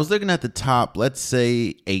 Now I was looking at the top, let's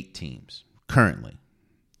say 8 teams currently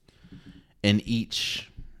in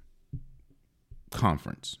each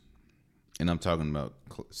conference. And I'm talking about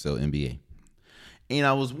NBA. And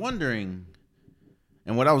I was wondering,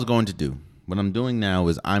 and what I was going to do, what I'm doing now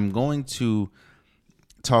is I'm going to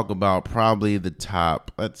talk about probably the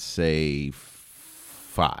top, let's say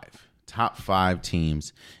top 5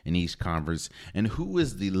 teams in each conference and who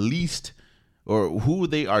is the least or who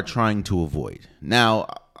they are trying to avoid. Now,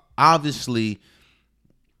 obviously,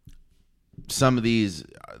 some of these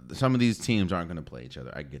teams aren't going to play each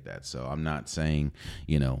other. I get that. So I'm not saying,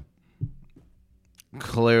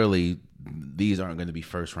 clearly these aren't going to be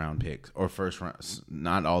first round picks or first round.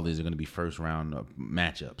 Not all these are going to be first round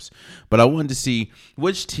matchups. But I wanted to see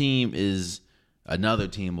which team is another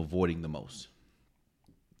team avoiding the most.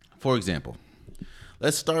 For example,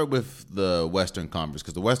 let's start with the Western Conference,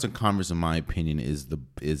 because the Western Conference, in my opinion, is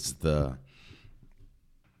the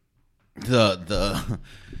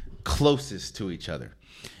closest to each other.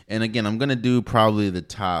 And again, I'm going to do probably the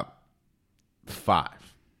top 5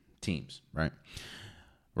 teams, right?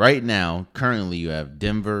 Right now, currently, you have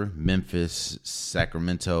Denver, Memphis,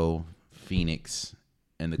 Sacramento, Phoenix,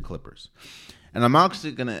 and the Clippers. And I'm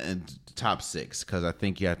actually going to top 6, because I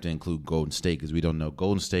think you have to include Golden State, because we don't know.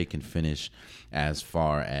 Golden State can finish as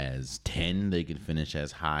far as 10. They can finish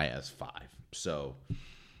as high as 5. So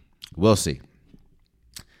we'll see.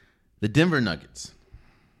 The Denver Nuggets.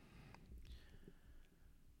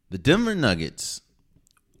 The Denver Nuggets,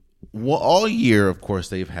 well, all year, of course,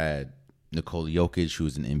 they've had Nikola Jokic,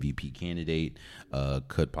 who's an MVP candidate,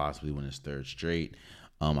 could possibly win his 3rd straight.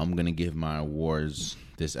 I'm going to give my awards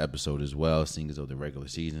this episode as well, seeing as though the regular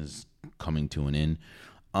season is coming to an end.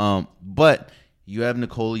 But you have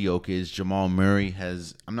Nikola Jokic. Jamal Murray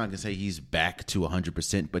I'm not going to say he's back to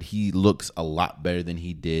 100%, but he looks a lot better than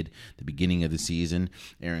he did the beginning of the season.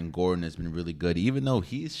 Aaron Gordon has been really good, even though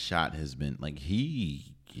his shot has been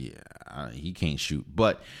he can't shoot.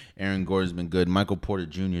 But Aaron Gordon's been good. Michael Porter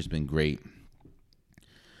Jr. has been great.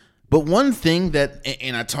 But one thing that,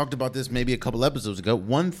 and I talked about this maybe a couple episodes ago,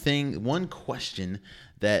 one question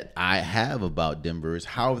that I have about Denver is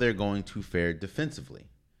how they're going to fare defensively.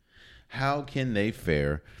 How can they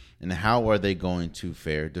fare, and how are they going to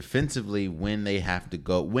fare defensively when they have to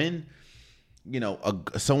go, when,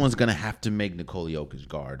 someone's going to have to make Nikola Jokic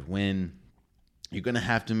guard, when you're going to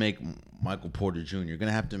have to make Michael Porter Jr., you're going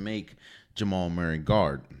to have to make Jamal Murray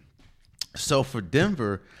guard. So for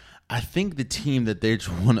Denver, I think the team that they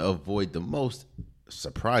want to avoid the most,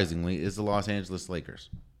 surprisingly, is the Los Angeles Lakers.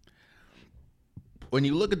 When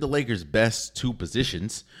you look at the Lakers' best 2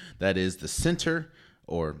 positions, that is the center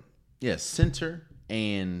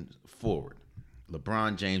and forward,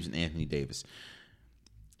 LeBron James and Anthony Davis.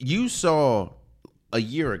 You saw a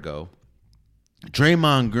year ago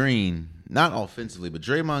Draymond Green, not offensively, but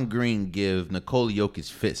Draymond Green give Nikola Jokic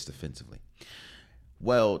fits defensively.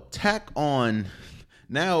 Well, take away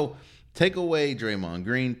Draymond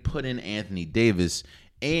Green, put in Anthony Davis,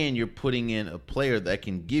 and you're putting in a player that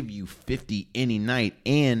can give you 50 any night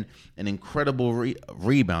and an incredible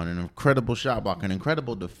rebound, an incredible shot blocker, an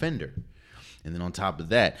incredible defender. And then on top of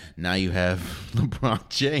that, now you have LeBron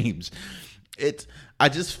James. I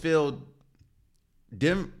just feel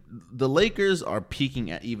the Lakers are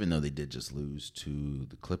peaking at, even though they did just lose to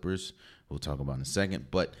the Clippers, we'll talk about in a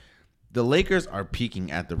second, but the Lakers are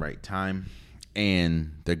peaking at the right time,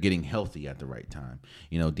 and they're getting healthy at the right time.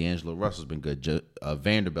 D'Angelo Russell's been good.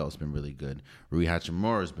 Vanderbilt's been really good. Rui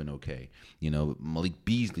Hachimura's been okay. Malik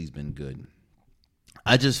Beasley's been good.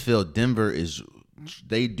 I just feel Denver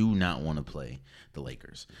they do not want to play the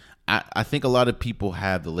Lakers. I think a lot of people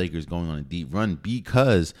have the Lakers going on a deep run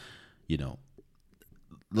because, the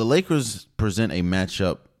Lakers present a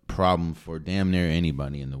matchup problem for damn near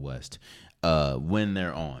anybody in the West when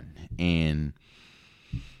they're on. And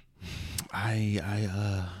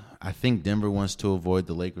I think Denver wants to avoid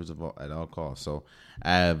the Lakers at all costs. So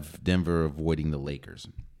I have Denver avoiding the Lakers.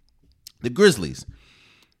 The Grizzlies.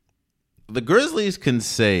 The Grizzlies can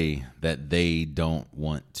say that they don't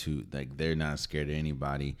want to, they're not scared of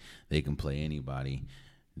anybody. They can play anybody,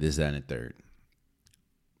 this, that, and the third.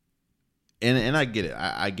 And I get it.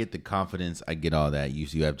 I get the confidence. I get all that.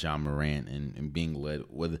 You have John Morant and being led.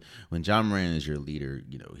 When John Morant is your leader,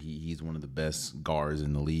 he's one of the best guards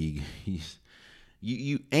in the league.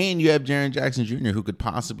 You have Jaren Jackson Jr., who could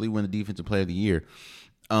possibly win the Defensive Player of the Year.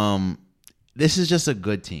 This is just a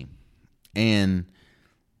good team. And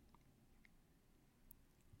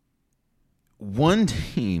one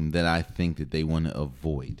team that I think that they want to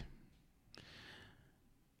avoid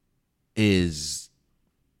is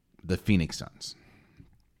the Phoenix Suns.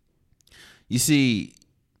 You see,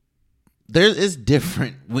 it's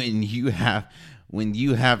different when you have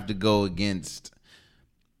to go against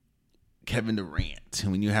Kevin Durant,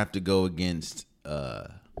 and when you have to go against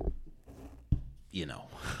you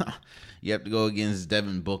have to go against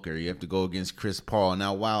Devin Booker, you have to go against Chris Paul.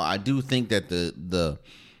 Now, while I do think that the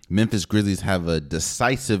Memphis Grizzlies have a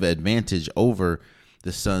decisive advantage over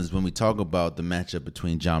the Suns when we talk about the matchup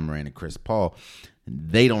between John Morant and Chris Paul,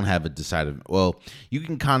 they don't have a decided. Well, you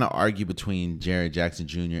can kind of argue between Jaren Jackson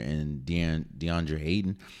Jr. and DeAndre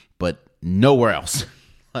Ayton, but nowhere else.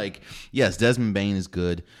 Like, yes, Desmond Bane is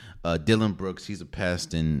good. Dylan Brooks, he's a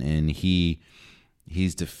pest, and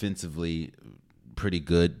he's defensively pretty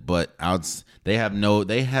good, but they have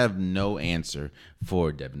no answer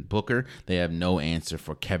for Devin Booker. They have no answer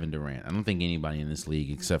for Kevin Durant. I don't think anybody in this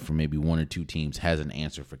league, except for maybe one or two teams, has an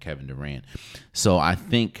answer for Kevin Durant. So I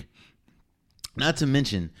think, not to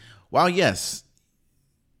mention, while yes,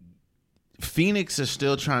 Phoenix are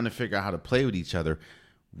still trying to figure out how to play with each other,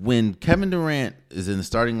 when Kevin Durant is in the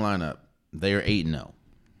starting lineup, they are 8-0.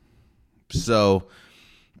 So,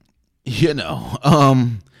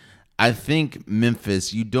 I think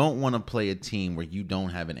Memphis, you don't want to play a team where you don't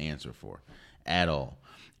have an answer for at all.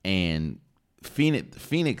 And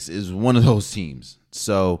Phoenix is one of those teams.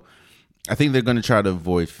 So I think they're going to try to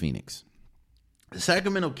avoid Phoenix. The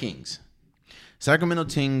Sacramento Kings.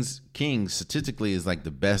 Kings statistically is like the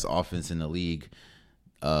best offense in the league.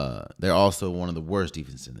 They're also one of the worst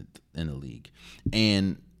defense in the league.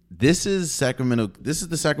 And this is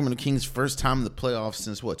the Sacramento Kings' first time in the playoffs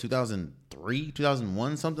since what, 2003,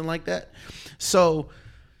 2001, something like that. So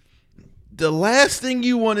the last thing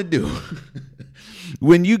you want to do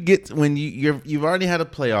when you've already had a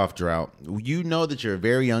playoff drought, you know that you're a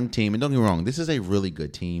very young team, and don't get me wrong, this is a really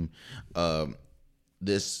good team.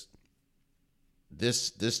 This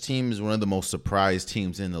team is one of the most surprised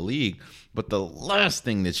teams in the league. But the last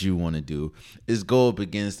thing that you want to do is go up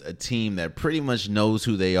against a team that pretty much knows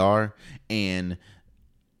who they are and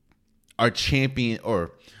are champion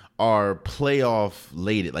or are playoff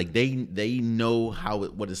lated. Like they know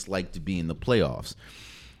what it's like to be in the playoffs.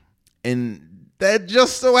 And that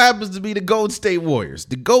just so happens to be the Golden State Warriors.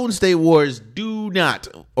 The Golden State Warriors do not,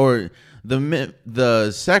 or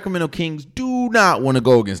the Sacramento Kings do not want to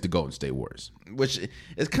go against the Golden State Warriors, which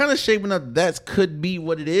is kind of shaping up. That could be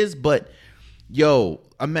what it is, but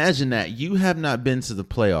imagine that you have not been to the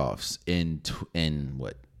playoffs in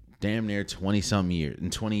what, damn near 20-some years, in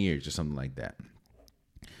 20 years or something like that.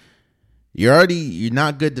 You're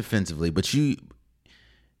not good defensively, but you're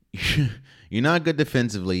not good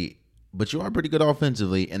defensively. But you are pretty good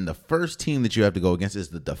offensively, and the first team that you have to go against is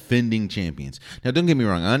the defending champions. Now, don't get me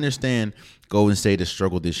wrong. I understand Golden State has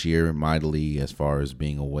struggled this year mightily as far as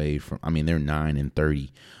being away from. I mean, they're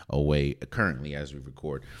 9-30 away currently as we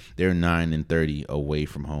record. They're 9-30 away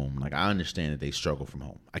from home. Like, I understand that they struggle from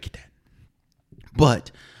home. I get that.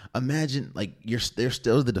 But imagine, like, they're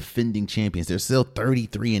still the defending champions. They're still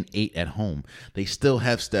 33-8 at home. They still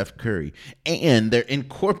have Steph Curry, and they're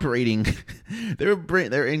incorporating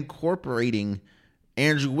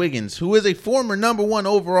Andrew Wiggins, who is a former number 1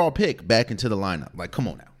 overall pick, back into the lineup. Like, come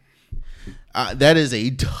on now. That is a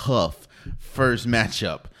tough first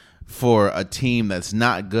matchup for a team that's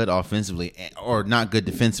not good offensively or not good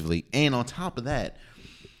defensively. And on top of that,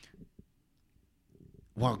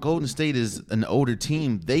 while Golden State is an older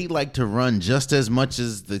team, they like to run just as much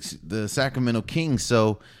as the Sacramento Kings.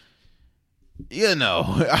 So,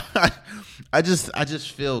 I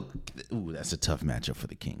just feel, that's a tough matchup for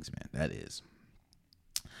the Kings, man. That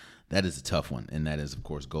is a tough one, and that is, of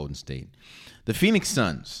course, Golden State. The Phoenix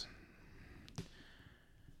Suns.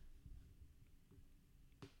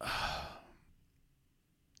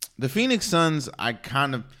 The Phoenix Suns,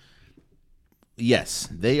 yes,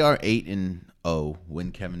 they are 8-0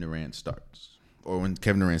 when Kevin Durant starts, or when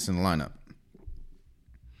Kevin Durant's in the lineup.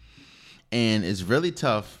 And it's really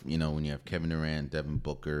tough, when you have Kevin Durant, Devin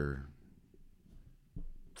Booker,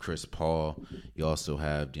 Chris Paul. You also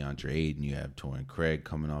have DeAndre Ayton. You have Torrey Craig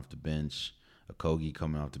coming off the bench, Okogie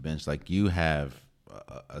coming off the bench. Like, you have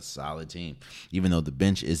a solid team, even though the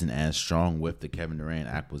bench isn't as strong with the Kevin Durant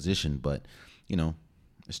acquisition, but,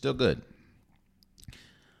 it's still good.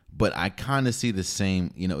 But I kind of see the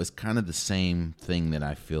same, it's kind of the same thing that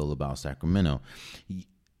I feel about Sacramento.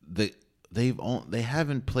 They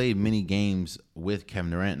haven't played many games with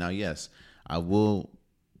Kevin Durant. Now, yes, I will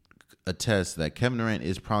attest that Kevin Durant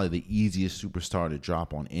is probably the easiest superstar to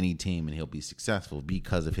drop on any team, and he'll be successful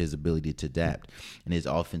because of his ability to adapt and his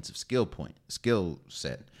offensive skill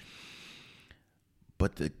set.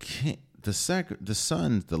 But the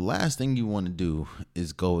Suns, the last thing you want to do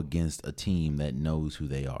is go against a team that knows who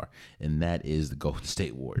they are, and that is the Golden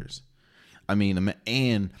State Warriors. I mean,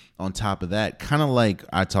 and on top of that, kind of like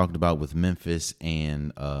I talked about with Memphis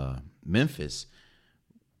and Memphis,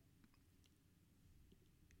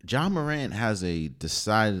 Ja Morant has a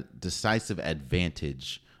decisive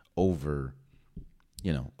advantage over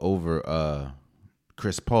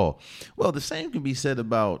Chris Paul. Well, the same can be said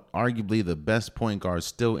about arguably the best point guard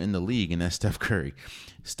still in the league, and that's Steph Curry.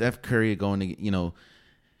 Steph Curry going to,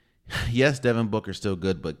 Yes, Devin Booker's still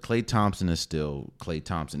good, but Klay Thompson is still Klay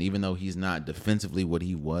Thompson. Even though he's not defensively what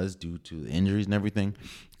he was due to the injuries and everything,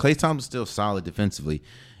 Klay Thompson's still solid defensively.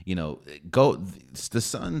 You know, the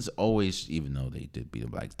Suns always, even though they did beat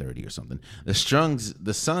them by like 30 or something, the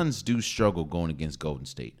Suns do struggle going against Golden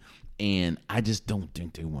State. And I just don't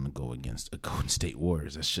think they want to go against a Golden State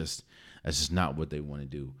Warriors. That's just not what they want to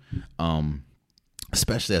do.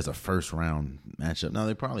 Especially as a first round matchup. Now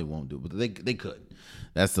they probably won't do it, but they could.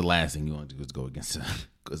 That's the last thing you want to do is go against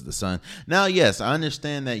the Sun. Now, yes, I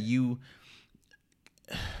understand that you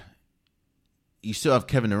still have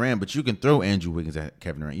Kevin Durant, but you can throw Andrew Wiggins at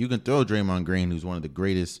Kevin Durant. You can throw Draymond Green, who's one of the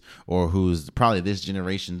greatest, or who's probably this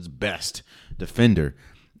generation's best defender.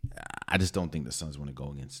 I just don't think the Suns want to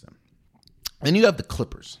go against them. Then you have the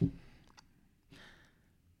Clippers.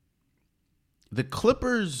 The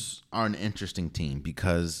Clippers are an interesting team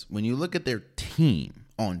because when you look at their team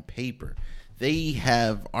on paper, they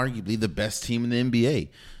have arguably the best team in the NBA.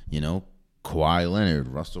 You know, Kawhi Leonard,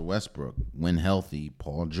 Russell Westbrook, when healthy,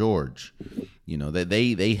 Paul George. You know,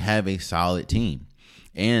 they have a solid team.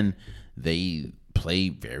 And they play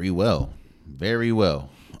very well. Very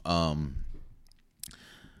well.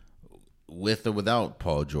 With or without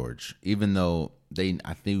Paul George. Even though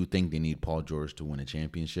I do think they need Paul George to win a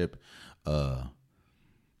championship. But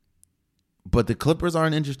the Clippers are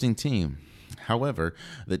an interesting team. However,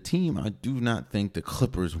 the team I do not think the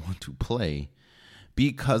Clippers want to play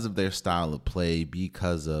because of their style of play,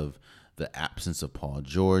 because of the absence of Paul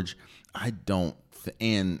George. I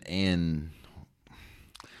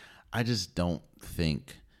just don't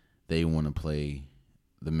think they want to play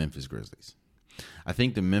the Memphis Grizzlies. I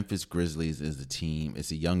think the Memphis Grizzlies is the team.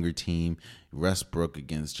 It's a younger team. Westbrook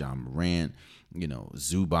against John Morant. You know,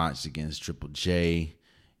 Zubac against Triple J.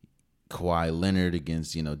 Kawhi Leonard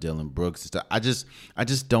against, Dylan Brooks. I just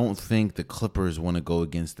don't think the Clippers want to go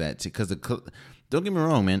against that. Because don't get me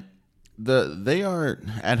wrong, man. They are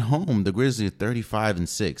at home. The Grizzlies are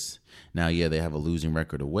 35-6. Now, yeah, they have a losing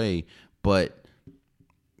record away, but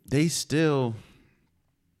they still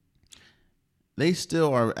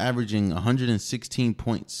are averaging 116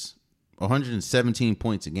 points, 117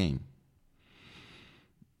 points a game.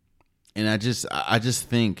 And I just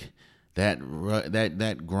think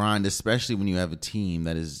that grind, especially when you have a team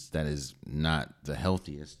that is not the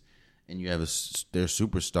healthiest, and you have their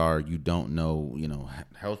superstar, you don't know,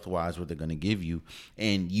 health wise what they're going to give you,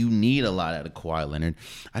 and you need a lot out of Kawhi Leonard.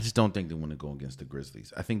 I just don't think they want to go against the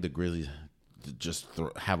Grizzlies. I think the Grizzlies just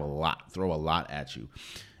throw a lot at you,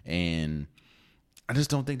 and I just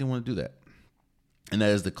don't think they want to do that. And that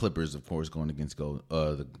is the Clippers, of course, going against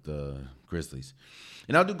the Grizzlies.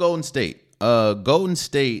 And I'll do Golden State. Golden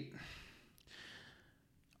State,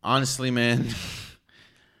 honestly, man,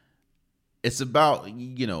 it's about,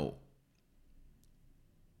 you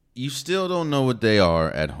still don't know what they are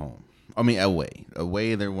at home. I mean, away.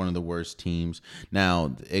 Away, they're one of the worst teams.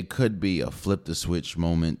 Now, it could be a flip the switch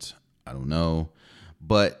moment. I don't know.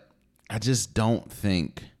 But I just don't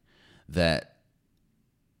think that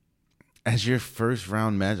as your first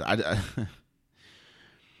round match,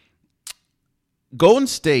 Golden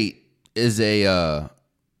State is a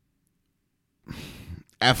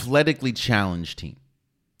athletically challenged team,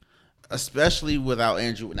 especially without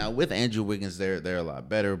Andrew. Now with Andrew Wiggins, they're a lot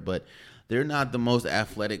better, but they're not the most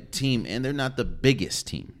athletic team, and they're not the biggest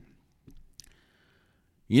team.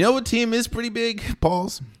 You know what team is pretty big,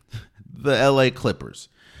 Pauls? The LA Clippers.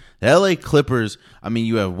 The LA Clippers, I mean,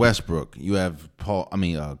 you have Westbrook, you have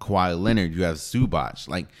Kawhi Leonard, you have Zubac.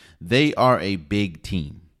 Like, they are a big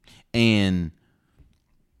team. And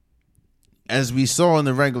as we saw in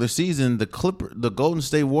the regular season, the Golden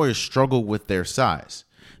State Warriors struggle with their size.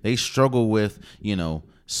 They struggle with,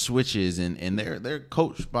 switches, and they're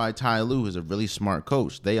coached by Ty Lue, who's a really smart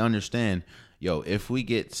coach. They understand, if we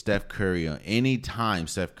get Steph Curry, anytime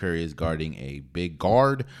Steph Curry is guarding a big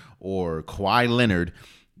guard or Kawhi Leonard,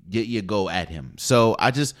 you go at him. So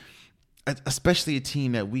especially a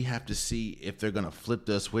team that we have to see if they're going to flip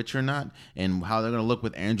the switch or not, and how they're going to look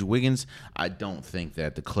with Andrew Wiggins. I don't think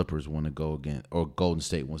that the Clippers want to go against, or Golden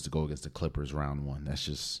State wants to go against the Clippers round one.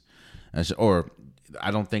 Or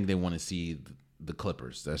I don't think they want to see the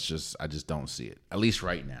Clippers. I just don't see it. At least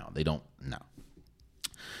right now, they don't. No.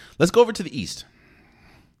 Let's go over to the East.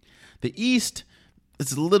 The East,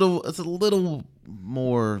 it's a little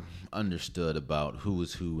more understood about who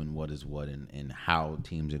is who and what is what, and how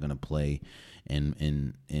teams are going to play,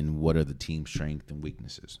 and what are the team's strengths and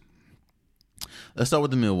weaknesses. Let's start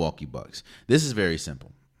with the Milwaukee Bucks. This is very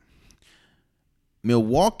simple.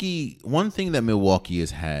 Milwaukee, one thing that Milwaukee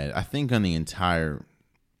has had, I think, on the entire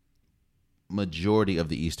majority of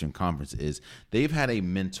the Eastern Conference is they've had a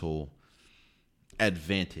mental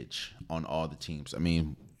advantage on all the teams. I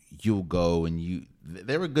mean, you'll go and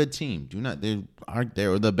they're a good team.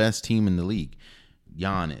 They're the best team in the league.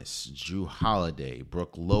 Giannis, Drew Holiday,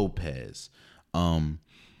 Brooke Lopez,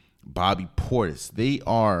 Bobby Portis. They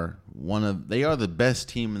are the best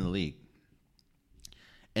team in the league.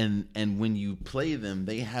 And when you play them,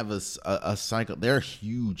 they have a cycle. They're a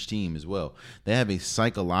huge team as well. They have a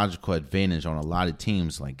psychological advantage on a lot of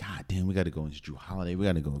teams. Like, God damn, we got to go against Drew Holiday. We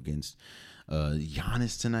got to go against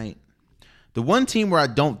Giannis tonight. The one team where I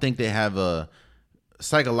don't think they have a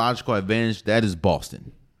psychological advantage, that is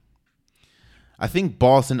Boston. I think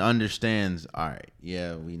Boston understands, all right,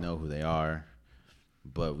 yeah, we know who they are,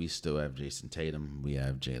 but we still have Jason Tatum. We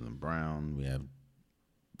have Jaylen Brown. We have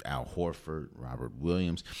Al Horford, Robert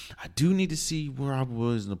Williams. I do need to see where Robert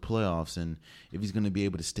Williams in the playoffs and if he's going to be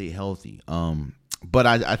able to stay healthy. But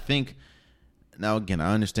I think, now again,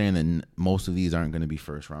 I understand that most of these aren't going to be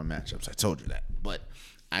first-round matchups. I told you that. But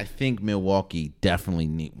I think Milwaukee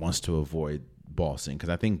definitely wants to avoid Boston because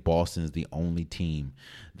I think Boston is the only team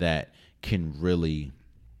that can really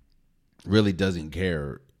doesn't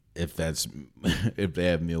care if they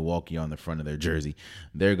have Milwaukee on the front of their jersey.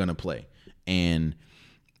 They're going to play. And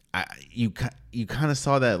you kind of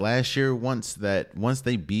saw that last year once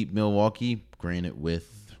they beat Milwaukee, granted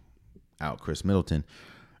without Chris Middleton,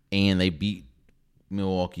 and they beat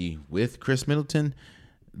Milwaukee with Chris Middleton.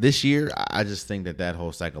 This year, I just think that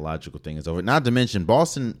whole psychological thing is over. Not to mention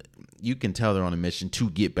Boston, you can tell they're on a mission to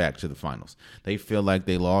get back to the finals. They feel like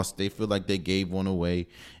they lost. They feel like they gave one away,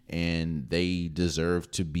 and they deserve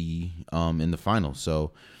to be in the finals.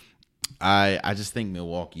 So I just think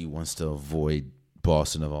Milwaukee wants to avoid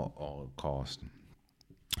Boston at all costs.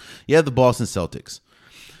 Yeah, the Boston Celtics.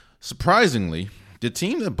 Surprisingly, the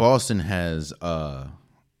team that Boston has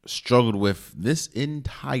struggled with this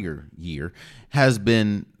entire year has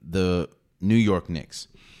been the New York Knicks.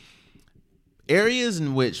 Areas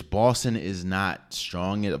in which Boston is not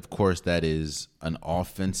strong at, of course, that is an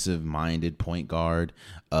offensive-minded point guard,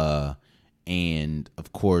 and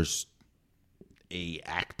of course, a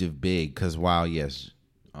active big. Because while yes,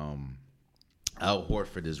 Al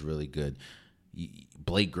Horford is really good,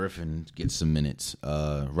 Blake Griffin gets some minutes.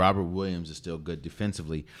 Robert Williams is still good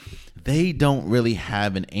defensively. They don't really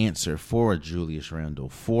have an answer for a Julius Randle,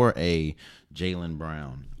 for a Jaylen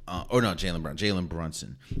Brunson,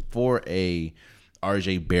 for a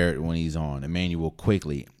RJ Barrett when he's on, Emmanuel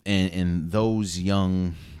Quickley, and those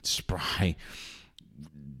young, spry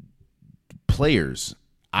players.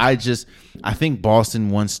 I think Boston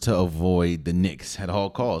wants to avoid the Knicks at all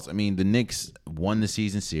costs. I mean, the Knicks won the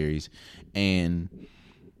season series, and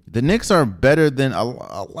the Knicks are better than a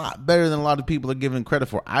lot better than a lot of people are giving credit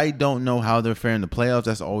for. I don't know how they're faring in the playoffs.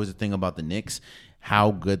 That's always the thing about the Knicks,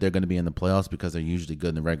 how good they're going to be in the playoffs, because they're usually good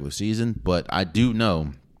in the regular season. But I do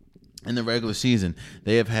know in the regular season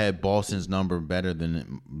they have had Boston's number better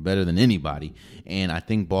than anybody, and I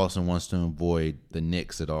think Boston wants to avoid the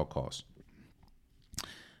Knicks at all costs.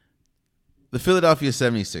 The Philadelphia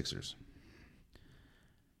 76ers.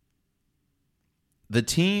 The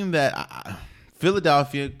team that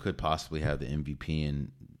Philadelphia could possibly have the MVP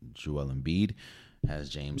in Joel Embiid, has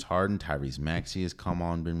James Harden, Tyrese Maxey has come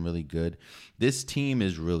on, been really good. This team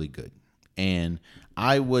is really good, and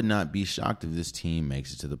I would not be shocked if this team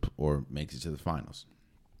makes it to the finals.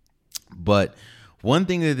 But one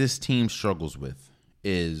thing that this team struggles with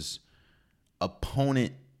is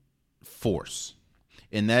opponent force,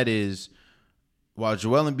 and that is, while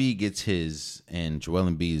Joel Embiid gets his, and Joel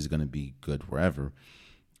Embiid is going to be good wherever,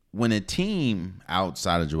 when a team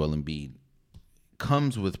outside of Joel Embiid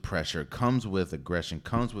comes with pressure, comes with aggression,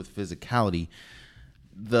 comes with physicality,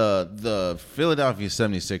 the Philadelphia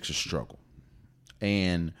 76ers struggle.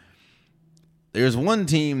 And there's one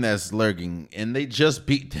team that's lurking, and they just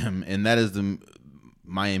beat them, and that is the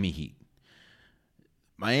Miami Heat.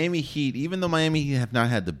 Miami Heat, even though Miami Heat have not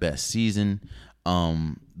had the best season,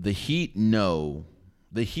 the Heat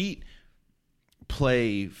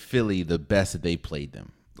play Philly the best that they played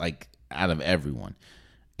them, like out of everyone.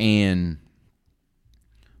 And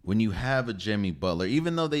when you have a Jimmy Butler,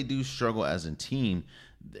 even though they do struggle as a team,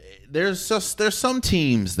 there's some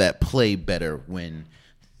teams that play better when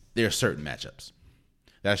there's certain matchups.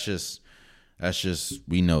 That's just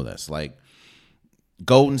we know that's like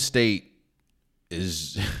Golden State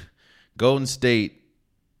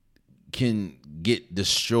can get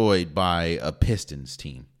destroyed by a Pistons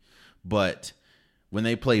team, but when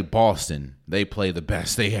they play Boston, they play the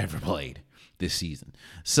best they ever played this season.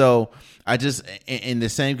 So and the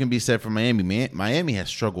same can be said for Miami. Miami has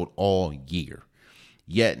struggled all year.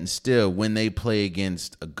 Yet and still, when they play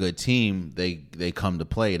against a good team, they come to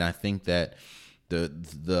play. And I think that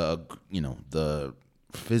the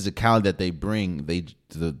physicality that they bring,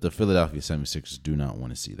 the Philadelphia 76ers do not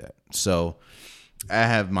want to see that. So I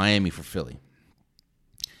have Miami for Philly.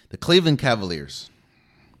 The Cleveland Cavaliers.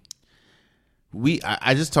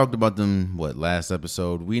 I just talked about them last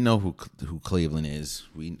episode. We know who Cleveland is.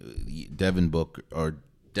 Donovan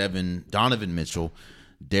Mitchell,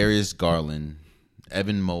 Darius Garland,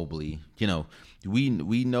 Evan Mobley. We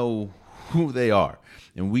know who they are,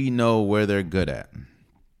 and we know where they're good at.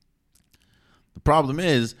 The problem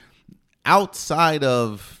is outside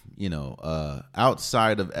of Evan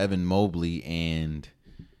Mobley and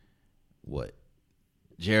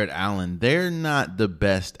Jared Allen, they're not the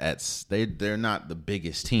best they're not the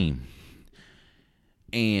biggest team.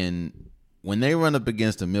 And when they run up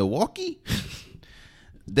against a Milwaukee,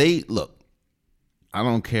 I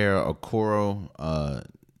don't care Okoro,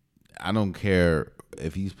 I don't care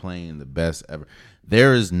if he's playing the best ever.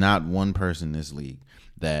 There is not one person in this league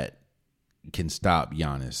that can stop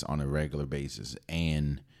Giannis on a regular basis,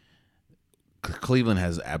 and Cleveland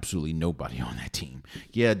has absolutely nobody on that team.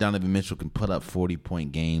 Yeah, Donovan Mitchell can put up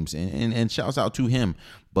 40-point games, and shouts out to him,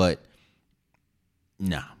 but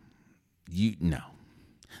no.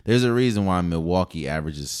 There's a reason why Milwaukee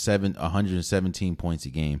averages 117 points a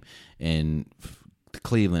game, and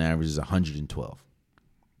Cleveland averages 112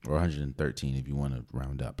 or 113 if you want to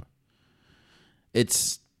round up.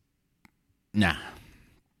 It's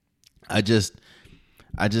I just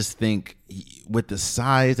think with the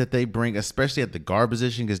size that they bring, especially at the guard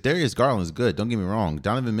position, because Darius Garland is good. Don't get me wrong.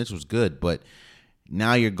 Donovan Mitchell's good, but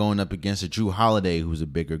now you're going up against a Drew Holiday who's a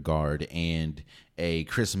bigger guard and a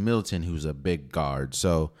Chris Middleton who's a big guard.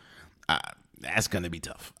 So that's going to be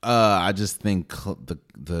tough. I just think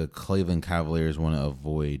the Cleveland Cavaliers want to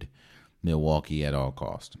avoid Milwaukee at all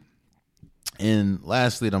costs. And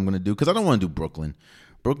lastly, that I'm going to do, because I don't want to do Brooklyn.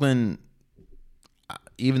 Brooklyn,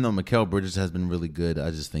 even though Mikal Bridges has been really good,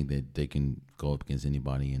 I just think that they can go up against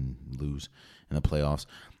anybody and lose in the playoffs.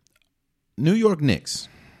 New York Knicks.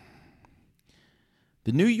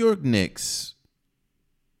 The New York Knicks,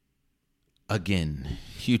 again,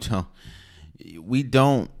 we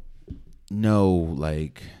don't know,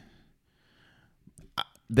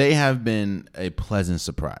 they have been a pleasant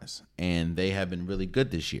surprise, and they have been really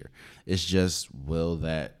good this year. It's just,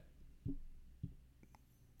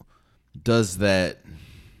 does that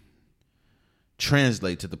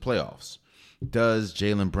translate to the playoffs? Does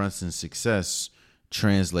Jalen Brunson's success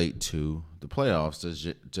translate to the playoffs?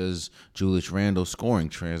 Does Julius Randle scoring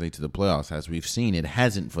translate to the playoffs? As we've seen, it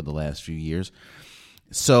hasn't for the last few years.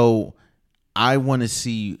 So I want to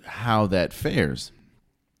see how that fares.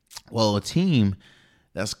 Well, a team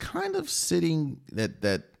that's kind of sitting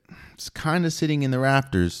that's kind of sitting in the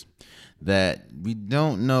rafters, that we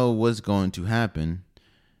don't know what's going to happen,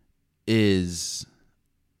 is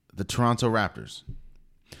the Toronto Raptors.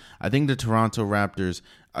 I think the Toronto Raptors,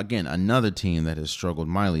 again, another team that has struggled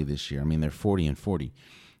mightily this year. I mean, they're 40-40,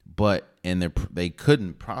 and they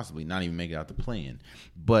couldn't possibly not even make it out the play-in.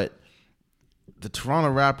 But the Toronto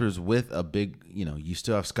Raptors with a big, you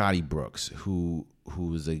still have Scotty Brooks,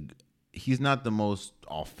 he's not the most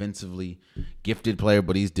offensively gifted player,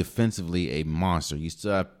 but he's defensively a monster. You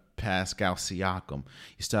still have Pascal Siakam.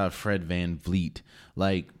 You still have Fred VanVleet.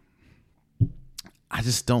 I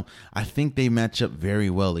think they match up very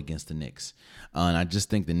well against the Knicks. And I just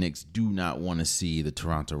think the Knicks do not want to see the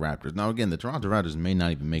Toronto Raptors. Now, again, the Toronto Raptors may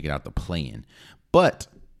not even make it out the play-in, but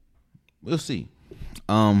we'll see.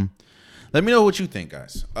 Let me know what you think,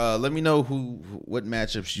 guys. Let me know what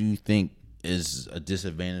matchups you think is a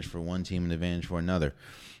disadvantage for one team and advantage for another.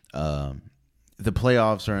 The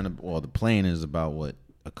playoffs are the play-in is about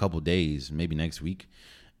a couple days, maybe next week,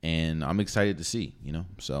 and I'm excited to see.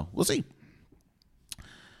 So we'll see.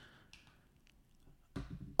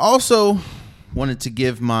 Also, wanted to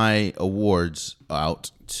give my awards out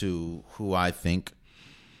to who I think.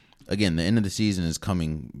 Again, the end of the season is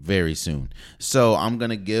coming very soon. So I'm going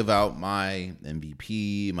to give out my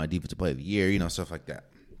MVP, my Defensive Player of the Year, stuff like that.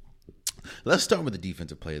 Let's start with the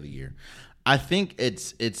Defensive Player of the Year. I think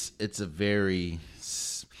it's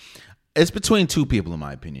between two people, in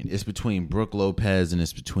my opinion. It's between Brook Lopez and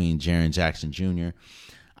it's between Jaren Jackson Jr.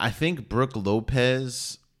 I think Brook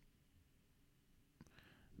Lopez,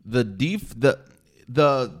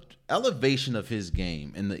 the elevation of his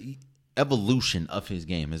game and the evolution of his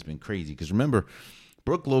game has been crazy. Because remember,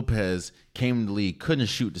 Brook Lopez came to the league, couldn't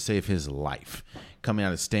shoot to save his life. Coming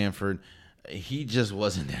out of Stanford, he just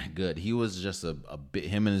wasn't that good. He was just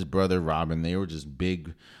him and his brother Robin, they were just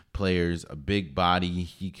big players, a big body.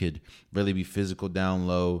 He could really be physical down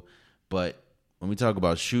low. But when we talk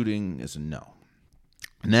about shooting, it's a no.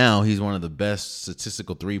 Now he's one of the best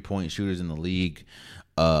statistical 3-point shooters in the league.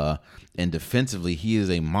 And defensively, he is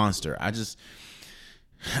a monster. I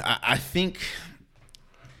think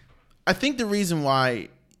the reason why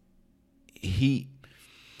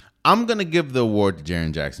I'm going to give the award to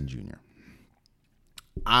Jaren Jackson Jr.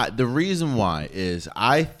 The reason why is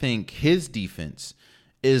I think his defense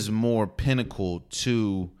is more pinnacle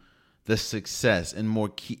to the success and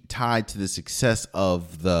more tied to the success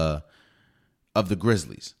of the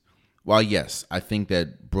Grizzlies. While yes, I think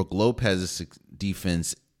that Brook Lopez's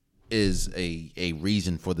defense is a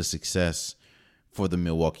reason for the success for the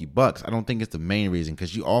Milwaukee Bucks. I don't think it's the main reason,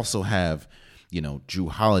 because you also have, Drew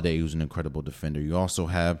Holiday, who's an incredible defender. You also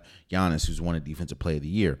have Giannis, who's won a Defensive Player of the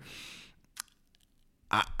Year.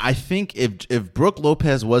 I think if Brook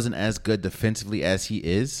Lopez wasn't as good defensively as he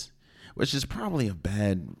is, which is probably a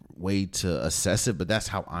bad way to assess it, but that's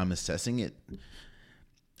how I'm assessing it,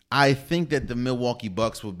 I think that the Milwaukee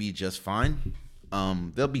Bucks will be just fine.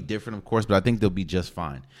 They'll be different, of course, but I think they'll be just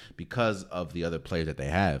fine because of the other players that they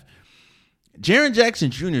have. Jaren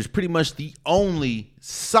Jackson Jr. is pretty much the only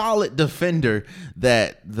solid defender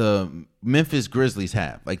that the Memphis Grizzlies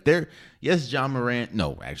have. Like, John Morant.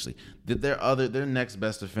 No, actually, their next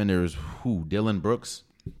best defender is who? Dylan Brooks.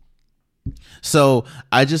 So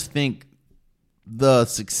I just think the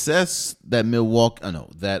success that Memphis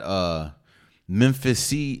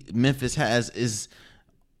has is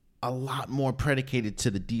a lot more predicated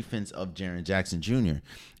to the defense of Jaren Jackson Jr.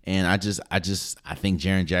 And I think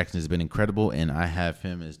Jaren Jackson has been incredible, and I have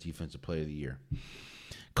him as Defensive Player of the Year.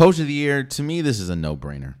 Coach of the Year, to me, this is a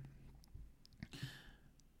no-brainer.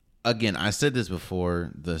 Again, I said this before,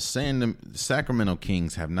 the Sacramento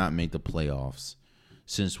Kings have not made the playoffs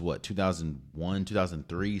since 2001,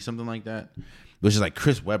 2003, something like that, which is like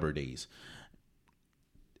Chris Webber days.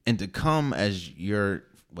 And to come as your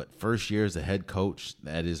first year as a head coach,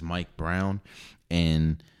 that is Mike Brown,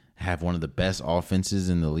 and have one of the best offenses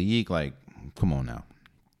in the league, like, come on now.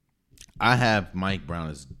 I have Mike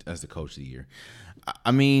Brown as the Coach of the Year.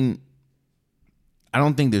 I mean, I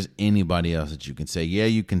don't think there's anybody else that you can say. Yeah,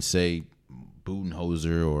 you can say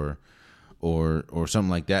Budenholzer or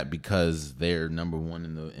something like that because they're number one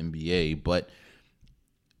in the NBA, but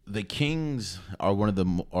the Kings are one of the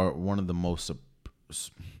most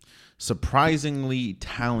surprisingly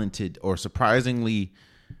talented or surprisingly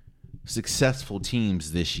successful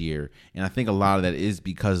teams this year, and I think a lot of that is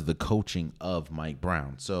because of the coaching of Mike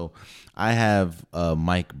Brown. So I have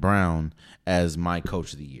Mike Brown as my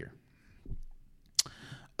Coach of the Year.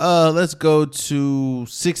 Let's go to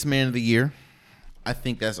Sixth Man of the Year. I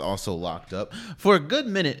think that's also locked up. For a good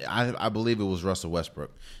minute, I believe it was Russell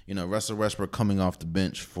Westbrook. Russell Westbrook coming off the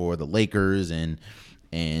bench for the Lakers, and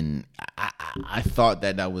I thought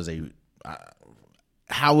that was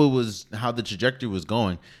how the trajectory was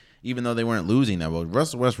going. Even though they weren't losing that well,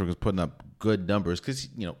 Russell Westbrook was putting up good numbers because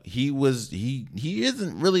he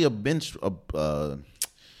isn't really a bench.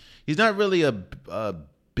 He's not really a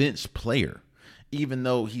bench player, even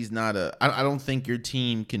though he's not a. I don't think your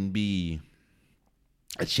team can be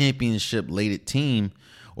a championship laden team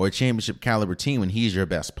or a championship caliber team when he's your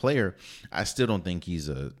best player. I still don't think he's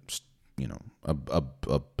a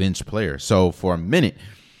bench player. So for a minute,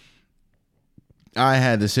 I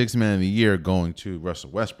had the Sixth Man of the Year going to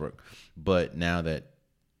Russell Westbrook, but now that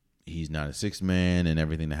he's not a sixth man and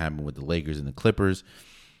everything that happened with the Lakers and the Clippers,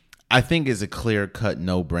 I think it's a clear-cut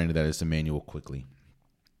no-brainer that it's Immanuel Quickley.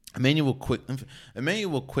 Immanuel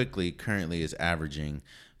Quickley currently is averaging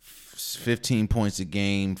 15 points a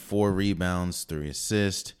game, 4 rebounds, 3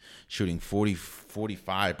 assists, shooting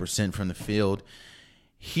 45% from the field.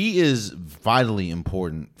 He is vitally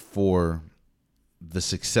important for the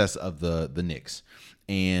success of the Knicks.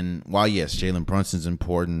 And while, yes, Jalen Brunson's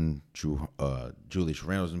important, Julius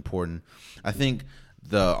Randle's important, I think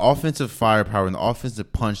the offensive firepower and the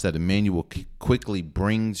offensive punch that Immanuel Quickley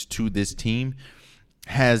brings to this team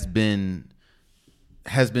has been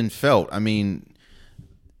felt. I mean,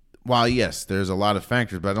 while, yes, there's a lot of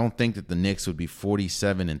factors, but I don't think that the Knicks would be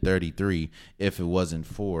 47-33 if it wasn't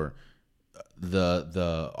for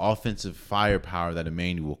the offensive firepower that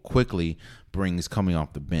Immanuel Quickley brings coming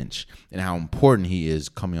off the bench and how important he is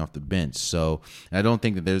coming off the bench. So I don't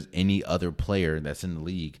think that there's any other player that's in the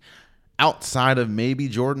league outside of maybe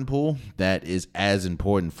Jordan Poole that is as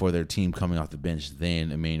important for their team coming off the bench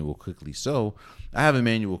than Immanuel Quickley. So I have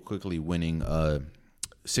Immanuel Quickley winning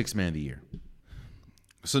Sixth Man of the Year.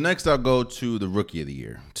 So next I'll go to the Rookie of the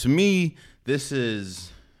Year. To me, this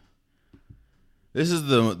is This is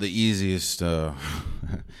the easiest.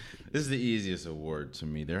 This is the easiest award to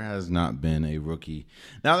me. There has not been a rookie.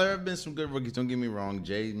 Now there have been some good rookies. Don't get me wrong.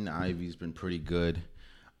 Jaden Ivey's been pretty good.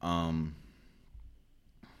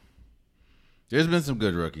 There's been some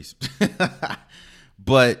good rookies,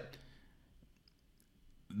 but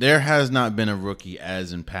there has not been a rookie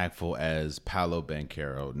as impactful as Paolo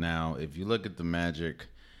Banchero. Now, if you look at the Magic,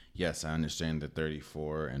 yes, I understand the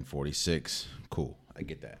 34 and 46. Cool, I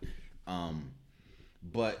get that.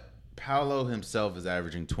 But Paolo himself is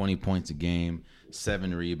averaging 20 points a game,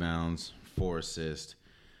 7 rebounds, 4 assists.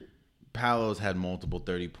 Paolo's had multiple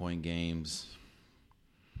 30-point games.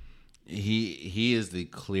 He is the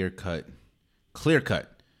clear-cut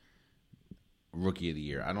rookie of the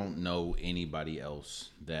year. I don't know anybody else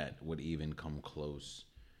that would even come close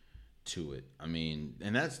to it. I mean,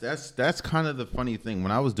 and that's kind of the funny thing.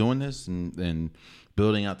 When I was doing this and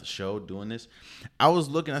building out the show, doing this, I was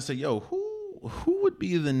looking. I said, "Yo, who would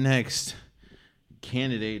be the next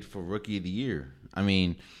candidate for rookie of the year?" I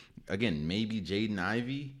mean, again, maybe Jaden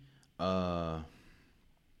Ivey.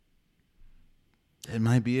 It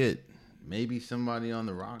might be it. Maybe somebody on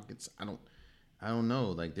the Rockets. I don't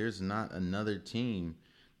know. Like, there's not another team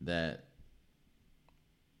that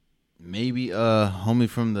maybe homie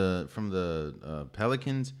from the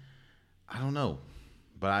Pelicans. I don't know,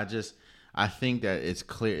 but I think that it's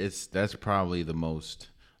clear. That's probably the most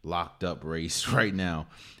locked up race right now,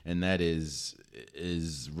 and that is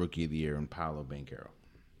rookie of the year and Paolo Banchero.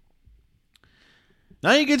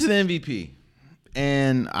 Now you get to the MVP,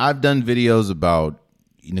 and I've done videos about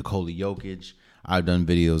Nikola Jokic. I've done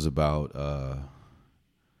videos about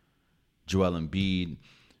Joel Embiid.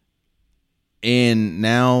 And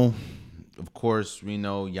now, of course, we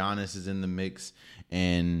know Giannis is in the mix,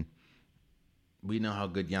 and we know how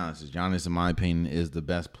good Giannis is. Giannis, in my opinion, is the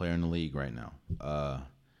best player in the league right now.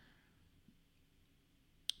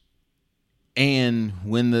 And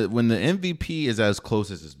when the MVP is as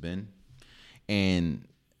close as it's been, and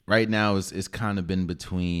right now it's kind of been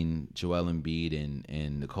between Joel Embiid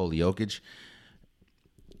and Nikola Jokic,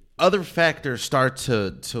 other factors start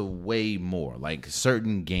to weigh more, like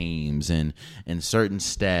certain games and certain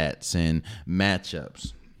stats and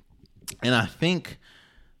matchups. And I think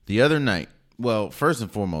the other night, well, first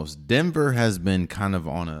and foremost, Denver has been kind of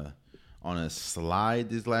on a slide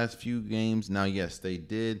these last few games. Now, yes,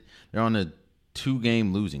 they're on a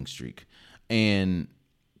 2-game losing streak. And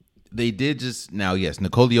they did just now, yes,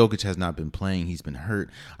 Nikola Jokic has not been playing. He's been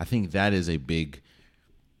hurt. I think that is a big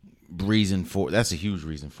reason that's a huge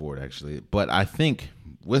reason for it, actually. But I think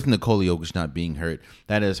with Nikola Jokic not being hurt,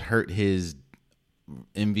 that has hurt his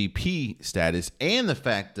MVP status, and the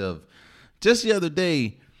fact of just the other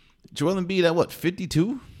day, Joel Embiid at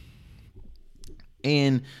 52?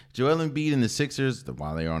 And Joel Embiid and the Sixers,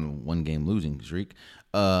 while they're on a 1-game losing streak,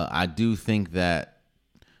 I do think that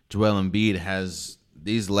Joel Embiid has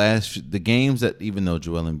the games that, even though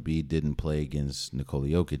Joel Embiid didn't play against Nikola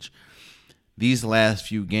Jokic, these last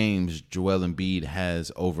few games, Joel Embiid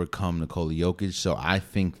has overcome Nikola Jokic. So I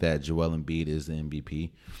think that Joel Embiid is the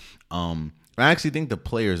MVP. I actually think the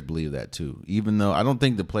players believe that too. Even though I don't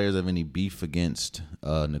think the players have any beef against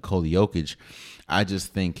Nikola Jokic, I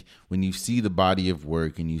just think when you see the body of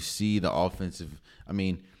work and you see the offensive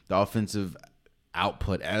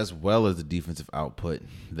output as well as the defensive output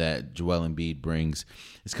that Joel Embiid brings,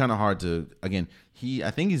 it's kind of hard to, again,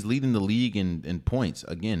 I think he's leading the league in points,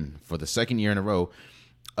 again, for the second year in a row.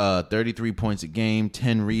 33 points a game,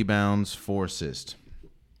 10 rebounds, 4 assists.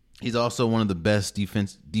 He's also one of the best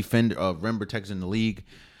rim protectors in the league.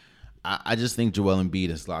 I just think Joel Embiid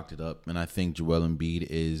has locked it up, and I think Joel Embiid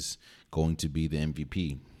is going to be the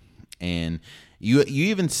MVP. And you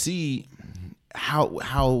even see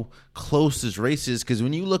how close this race is, because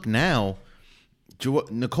when you look now,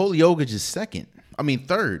 Nikola Jokic is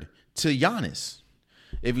third to Giannis.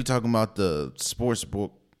 If you're talking about the sports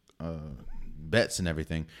book bets and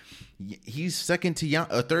everything, he's third to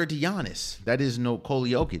Giannis. That is Nikola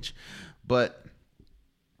Jokic. But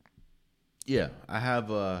yeah, I have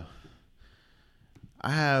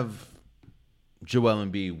Joel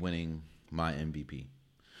Embiid winning my MVP.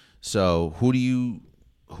 So who do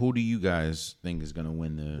you guys think is going to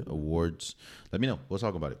win the awards? Let me know. We'll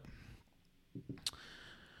talk about it.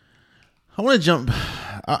 I want to jump.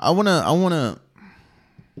 I want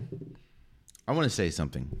to say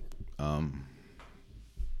something.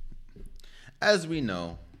 As we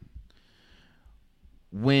know,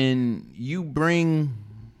 when you bring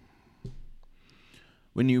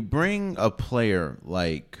a player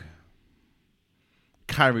like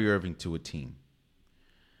Kyrie Irving to a team,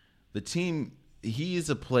 the team he is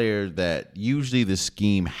a player that usually the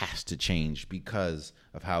scheme has to change because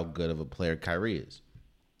of how good of a player Kyrie is.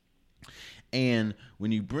 And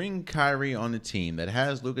when you bring Kyrie on a team that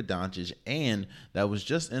has Luka Doncic and that was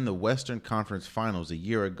just in the Western Conference Finals a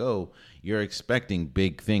year ago, you're expecting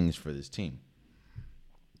big things for this team.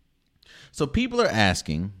 So people are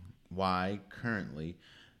asking why currently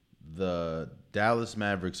the Dallas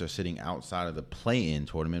Mavericks are sitting outside of the play-in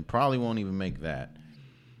tournament, probably won't even make that.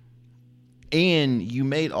 And you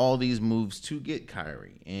made all these moves to get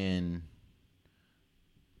Kyrie and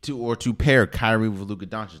to pair Kyrie with Luka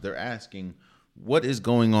Doncic. They're asking what is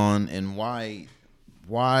going on and why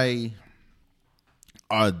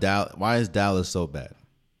is Dallas so bad?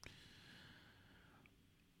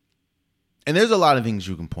 And there's a lot of things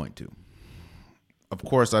you can point to. Of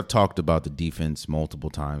course, I've talked about the defense multiple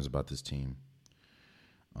times about this team.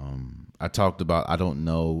 I talked about I don't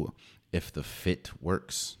know if the fit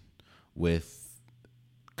works with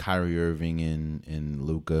Kyrie Irving and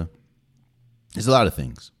Luka. There's a lot of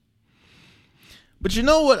things. But you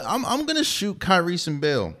know what? I'm going to shoot Kyrie some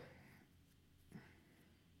bail.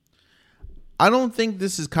 I don't think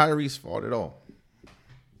this is Kyrie's fault at all.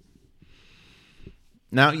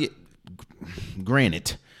 Now,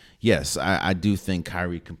 granted, yes, I do think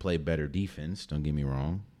Kyrie can play better defense. Don't get me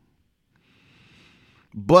wrong.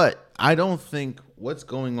 But I don't think what's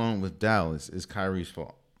going on with Dallas is Kyrie's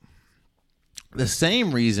fault. The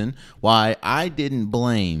same reason why I didn't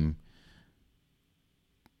blame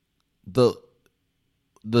the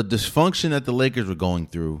dysfunction that the Lakers were going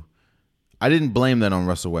through. I didn't blame that on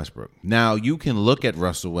Russell Westbrook. Now you can look at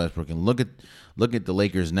Russell Westbrook and look at the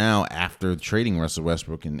Lakers now after trading Russell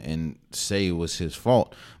Westbrook and say it was his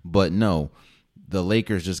fault. But no, the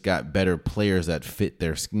Lakers just got better players that fit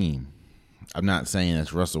their scheme. I'm not saying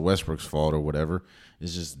that's Russell Westbrook's fault or whatever.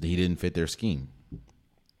 It's just he didn't fit their scheme.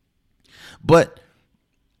 But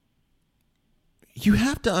you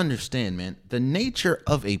have to understand, man, the nature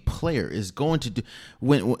of a player is going to do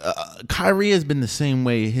when Kyrie has been the same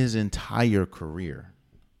way his entire career.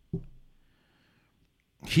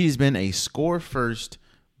 He's been a score first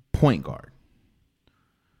point guard.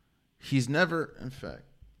 He's never, in fact,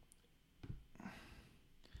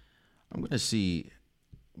 I'm going to see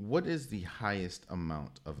what is the highest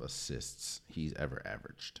amount of assists he's ever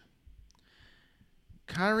averaged.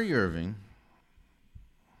 Kyrie Irving,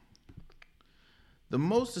 the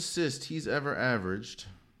most assists he's ever averaged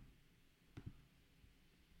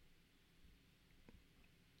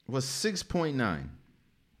was 6.9.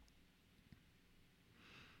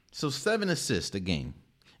 So 7 assists a game.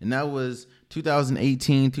 And that was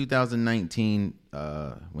 2018, 2019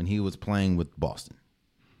 when he was playing with Boston.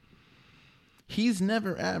 He's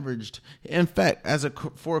never averaged, in fact,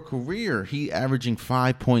 for a career, he averaging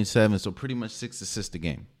 5.7, so pretty much 6 assists a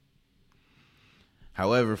game.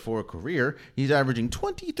 However, for a career, he's averaging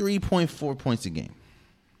 23.4 points a game.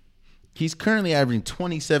 He's currently averaging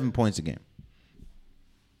 27 points a game.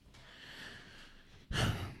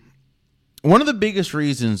 One of the biggest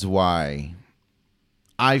reasons why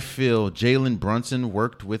I feel Jalen Brunson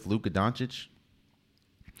worked with Luka Doncic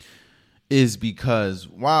is because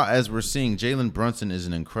while, as we're seeing, Jalen Brunson is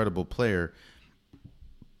an incredible player,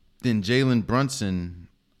 then Jalen Brunson,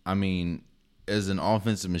 as an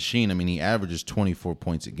offensive machine, he averages 24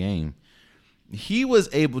 points a game. He was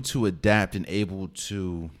able to adapt and able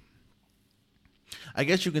to, I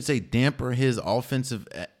guess you can say, damper his offensive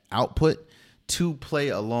output to play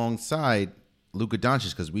alongside Luka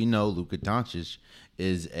Doncic, because we know Luka Doncic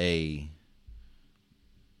is a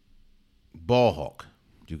ball hawk.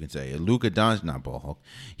 You can say Luka Doncic, not ball hawk.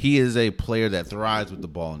 He is a player that thrives with the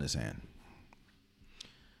ball in his hand.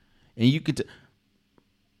 And you could,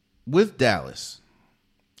 with Dallas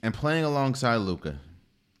and playing alongside Luka,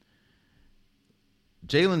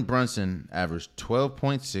 Jalen Brunson averaged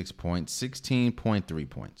 12.6 points, 16.3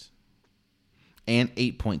 points, and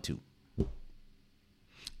 8.2.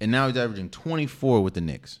 And now he's averaging 24 with the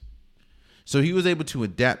Knicks. So he was able to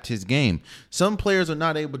adapt his game. Some players are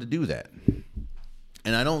not able to do that.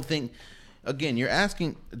 And I don't think, again, you're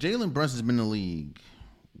asking, Jalen Brunson's been in the league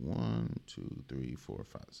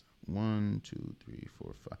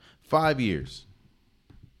 5 years.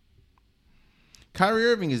 Kyrie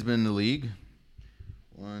Irving has been in the league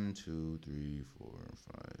 1, 2, 3, 4,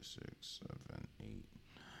 5, 6, 7, 8,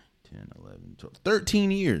 10, 11, 12, 13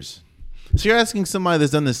 years. So you're asking somebody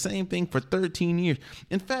that's done the same thing for 13 years.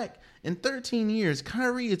 In fact, in 13 years,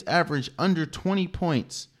 Kyrie has averaged under 20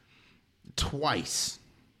 points twice.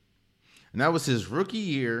 And that was his rookie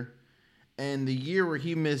year and the year where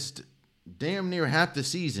he missed damn near half the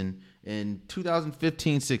season in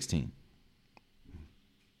 2015-16.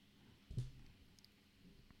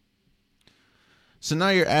 So now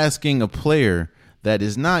you're asking a player that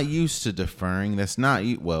is not used to deferring, that's not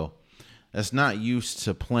used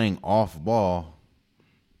to playing off ball.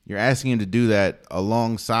 You're asking him to do that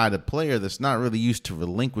alongside a player that's not really used to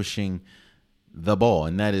relinquishing the ball,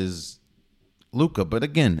 and that is Luka. But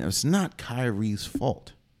again, it's not Kyrie's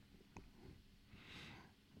fault.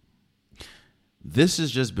 This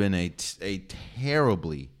has just been a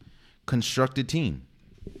terribly constructed team.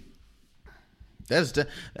 That's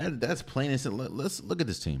plain and simple. Let's look at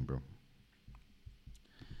this team, bro.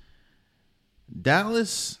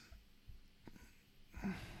 Dallas.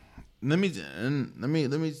 Let me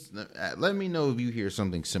know if you hear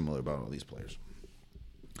something similar about all these players.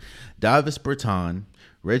 Davis Bertans,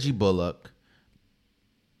 Reggie Bullock,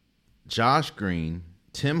 Josh Green,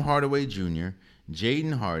 Tim Hardaway Jr.,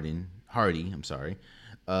 Jaden Hardy,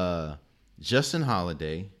 Justin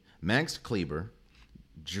Holiday, Max Kleber,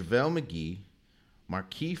 JaVale McGee,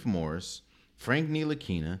 Markieff Morris, Frank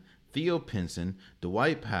Ntilikina, Theo Pinson,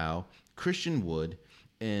 Dwight Powell, Christian Wood,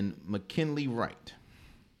 and McKinley Wright.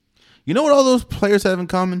 You know what all those players have in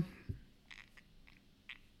common?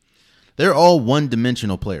 They're all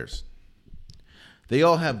one-dimensional players. They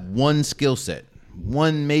all have one skill set,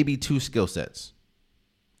 one, maybe two skill sets.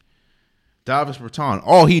 Davis Bertans,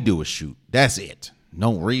 all he do is shoot. That's it.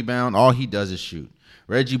 No rebound. All he does is shoot.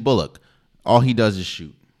 Reggie Bullock, all he does is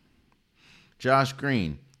shoot. Josh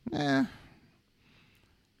Green, I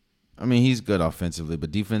mean, he's good offensively,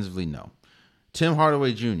 but defensively, no. Tim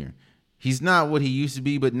Hardaway Jr., he's not what he used to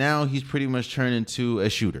be, but now he's pretty much turned into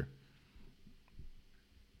a shooter.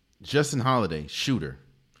 Justin Holiday, shooter.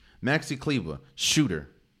 Maxi Kleber,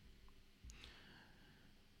 shooter.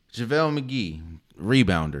 JaVale McGee,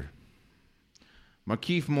 rebounder.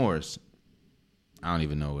 Markieff Morris, I don't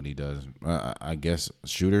even know what he does. I guess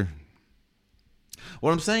shooter.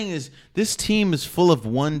 What I'm saying is this team is full of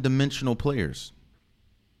one-dimensional players.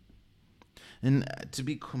 And to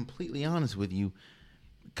be completely honest with you,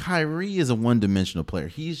 Kyrie is a one-dimensional player.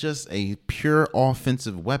 He's just a pure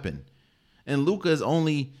offensive weapon. And Luka is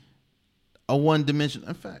only a one-dimensional.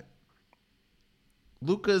 In fact,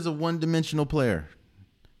 Luka is a one-dimensional player.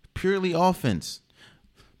 Purely offense.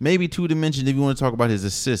 Maybe two dimensions if you want to talk about his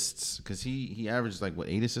assists. Because he averages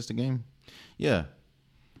 8 assists a game? Yeah.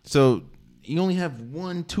 So you only have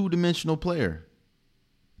one two-dimensional player.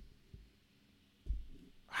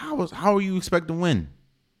 How are you expect to win?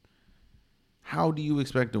 How do you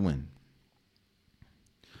expect to win?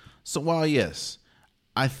 So while, yes,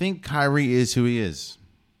 I think Kyrie is who he is.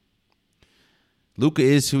 Luka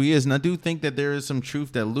is who he is. And I do think that there is some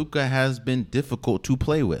truth that Luka has been difficult to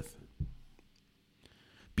play with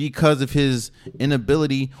because of his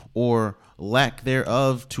inability or lack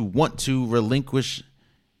thereof to want to relinquish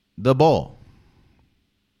the ball.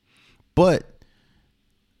 But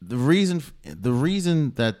the reason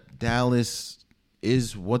that Dallas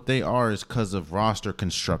is what they are is because of roster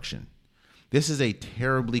construction. This is a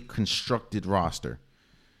terribly constructed roster.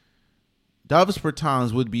 Davis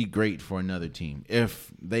Bertans would be great for another team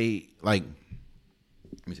if they let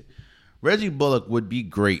me see. Reggie Bullock would be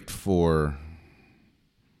great for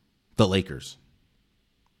the Lakers.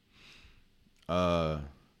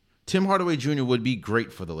 Tim Hardaway Jr. would be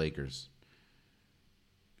great for the Lakers.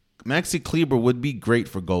 Maxi Kleber would be great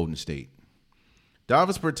for Golden State.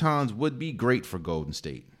 Davis Bertans would be great for Golden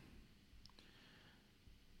State.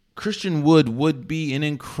 Christian Wood would be an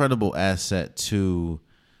incredible asset to,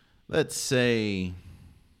 let's say,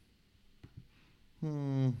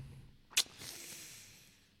 the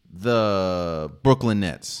Brooklyn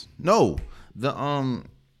Nets. No, the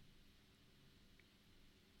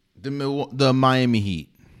Miami Heat.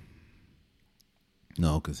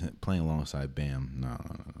 No, because playing alongside Bam, no.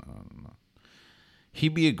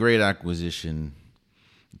 He'd be a great acquisition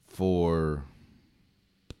for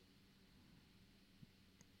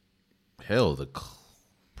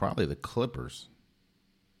probably the Clippers.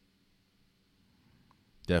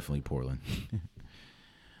 Definitely Portland.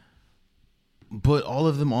 But all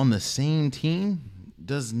of them on the same team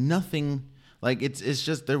does nothing. It's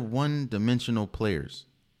just they're one-dimensional players.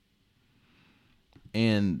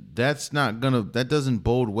 And that doesn't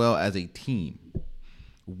bode well as a team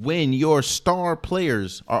when your star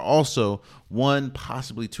players are also one,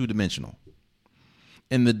 possibly two-dimensional.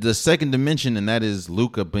 And the second dimension, and that is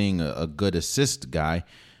Luka being a good assist guy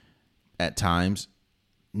at times,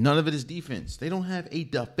 none of it is defense. They don't have a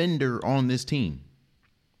defender on this team.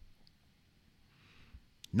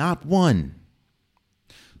 Not one.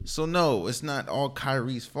 So no, it's not all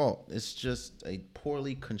Kyrie's fault. It's just a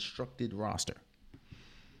poorly constructed roster.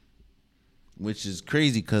 Which is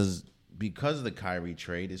crazy because because of the Kyrie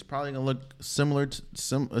trade, it's probably going to look similar to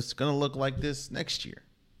it's going to look like this next year.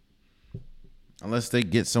 Unless they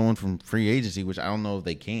get someone from free agency, which I don't know if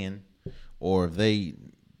they can, or if they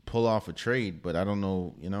pull off a trade, but I don't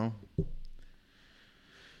know,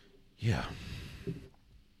 Yeah.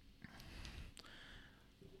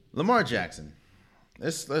 Lamar Jackson.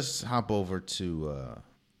 Let's hop over to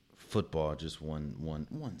football just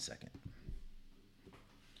one second.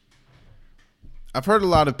 I've heard a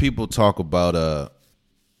lot of people talk about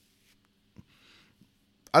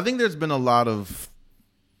I think there's been a lot of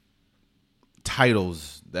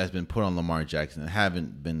titles that's been put on Lamar Jackson that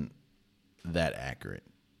haven't been that accurate.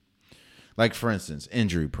 Like, for instance,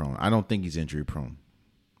 injury prone. I don't think he's injury prone.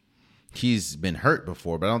 He's been hurt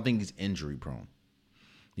before, but I don't think he's injury prone.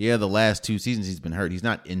 Yeah, the last 2 seasons he's been hurt. He's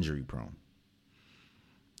not injury prone.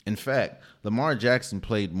 In fact, Lamar Jackson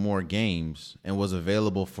played more games and was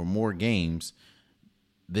available for more games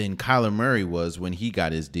than Kyler Murray was when he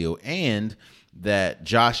got his deal, and that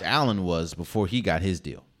Josh Allen was before he got his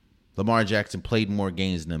deal. Lamar Jackson played more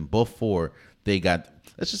games than them before they got.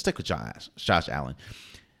 Let's just stick with Josh Allen.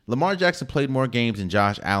 Lamar Jackson played more games than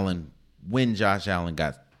Josh Allen when Josh Allen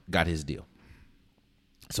got his deal.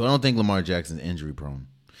 So I don't think Lamar Jackson's injury prone.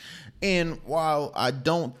 And while I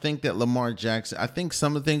don't think that Lamar Jackson, I think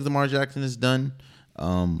some of the things Lamar Jackson has done,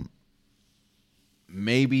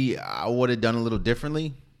 maybe I would have done a little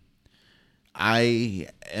differently. I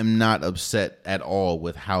am not upset at all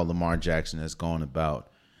with how Lamar Jackson has gone about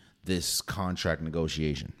this contract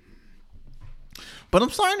negotiation. But I'm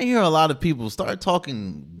starting to hear a lot of people start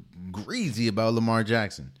talking greasy about Lamar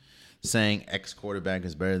Jackson, saying X quarterback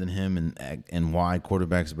is better than him and Y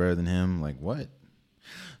quarterback is better than him. Like, what?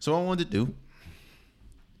 So what I wanted to do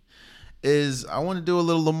is I want to do a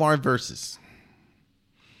little Lamar versus.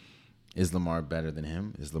 Is Lamar better than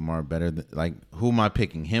him? Is Lamar better than, like, who am I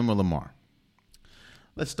picking, him or Lamar?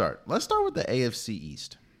 Let's start with the AFC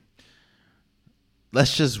East.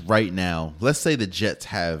 Let's just right now, let's say the Jets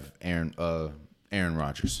have Aaron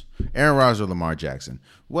Rodgers. Aaron Rodgers or Lamar Jackson.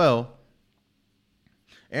 Well,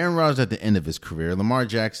 Aaron Rodgers at the end of his career. Lamar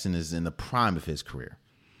Jackson is in the prime of his career.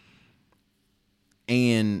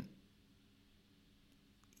 And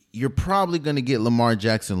you're probably going to get Lamar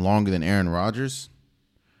Jackson longer than Aaron Rodgers.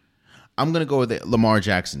 I'm going to go with Lamar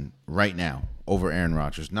Jackson right now over Aaron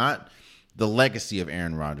Rodgers. Not the legacy of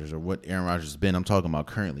Aaron Rodgers or what Aaron Rodgers has been. I'm talking about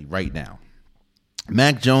currently, right now.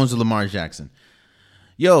 Mac Jones or Lamar Jackson.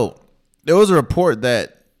 Yo, there was a report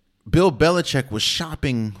that Bill Belichick was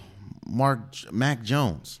shopping Mac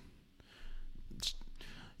Jones.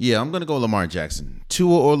 Yeah, I'm going to go Lamar Jackson.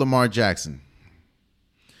 Tua or Lamar Jackson.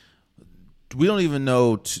 We don't even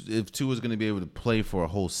know if Tua is going to be able to play for a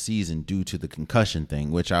whole season due to the concussion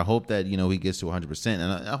thing, which I hope that, he gets to 100%,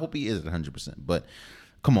 and I hope he is at 100%. But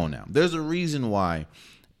come on now. There's a reason why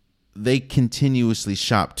they continuously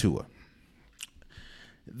shop Tua.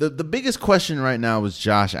 The biggest question right now is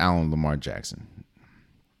Josh Allen, Lamar Jackson.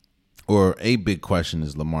 Or a big question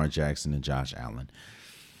is Lamar Jackson and Josh Allen.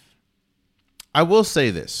 I will say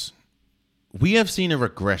this. We have seen a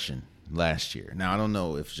regression last year. Now, I don't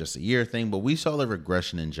know if it's just a year thing, but we saw the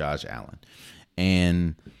regression in Josh Allen.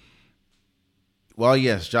 And while,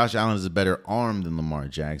 yes, Josh Allen is a better arm than Lamar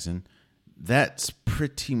Jackson, that's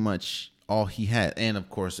pretty much all he had. And, of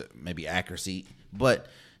course, maybe accuracy. But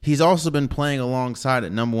he's also been playing alongside a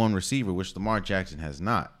number one receiver, which Lamar Jackson has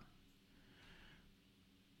not.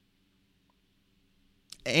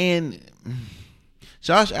 And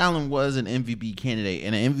Josh Allen was an MVP candidate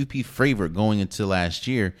and an MVP favorite going into last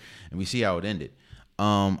year, and we see how it ended.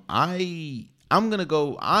 I'm gonna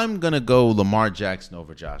go Lamar Jackson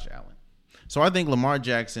over Josh Allen. So I think Lamar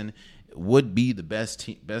Jackson would be the best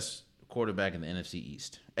quarterback in the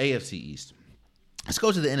AFC East. Let's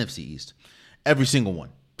go to the NFC East. Every single one.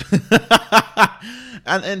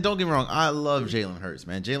 and don't get me wrong, I love Jalen Hurts,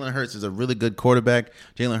 man. Jalen Hurts is a really good quarterback.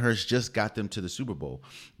 Jalen Hurts just got them to the Super Bowl.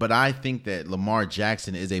 But I think that Lamar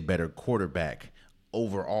Jackson is a better quarterback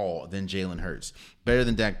overall than Jalen Hurts. Better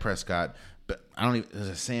than Dak Prescott. But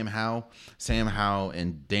Sam Howell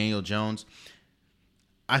and Daniel Jones.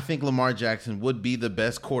 I think Lamar Jackson would be the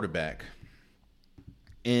best quarterback.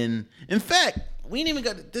 In fact,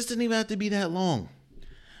 this didn't even have to be that long.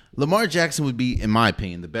 Lamar Jackson would be, in my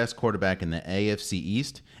opinion, the best quarterback in the AFC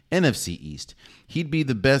East, NFC East. He'd be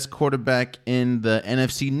the best quarterback in the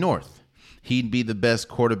NFC North. He'd be the best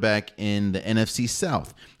quarterback in the NFC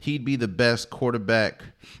South. He'd be the best quarterback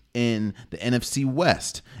in the NFC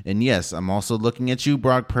West. And yes, I'm also looking at you,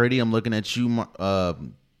 Brock Purdy. I'm looking at you,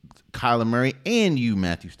 Kyler Murray, and you,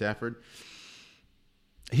 Matthew Stafford.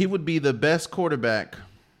 He would be the best quarterback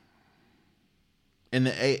In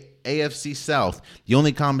the AFC South, the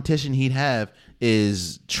only competition he'd have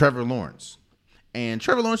is Trevor Lawrence. And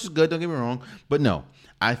Trevor Lawrence is good, don't get me wrong. But no,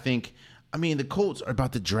 the Colts are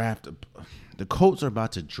about to draft. The Colts are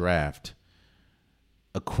about to draft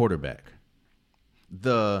a quarterback.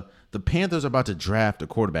 The Panthers are about to draft a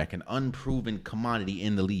quarterback, an unproven commodity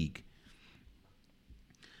in the league.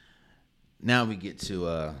 Now we get to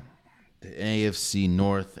the AFC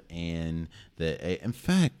North and the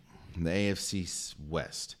AFC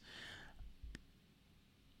West.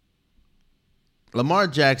 Lamar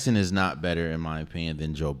Jackson is not better, in my opinion,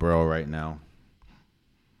 than Joe Burrow right now.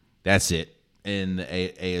 That's it in the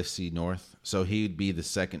AFC North. So he'd be the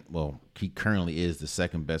second. Well, he currently is the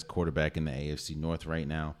second best quarterback in the AFC North right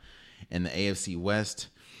now. In the AFC West,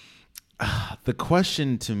 the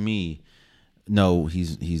question to me, no,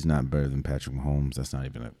 he's not better than Patrick Mahomes. That's not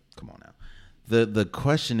even come on now. The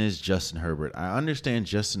question is Justin Herbert. I understand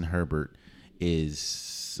Justin Herbert is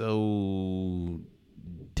so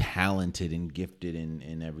talented and gifted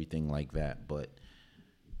and everything like that, but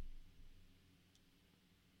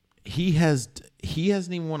he hasn't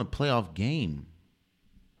even won a playoff game.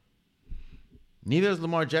 Neither has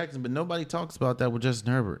Lamar Jackson, but nobody talks about that with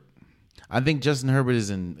Justin Herbert. I think Justin Herbert is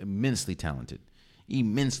immensely talented.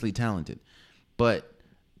 But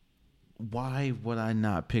why would I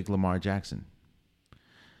not pick Lamar Jackson?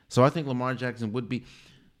 So I think Lamar Jackson would be,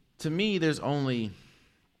 to me,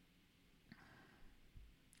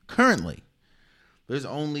 currently,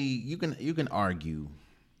 you can argue.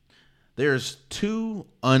 There's two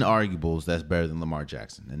unarguables that's better than Lamar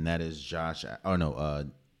Jackson, and that is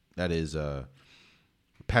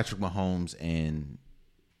Patrick Mahomes and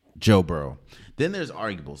Joe Burrow. Then there's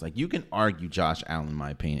arguables. Like, you can argue Josh Allen, in my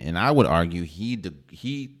opinion, and I would argue he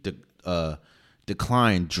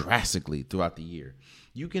declined drastically throughout the year.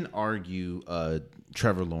 You can argue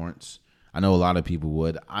Trevor Lawrence. I know a lot of people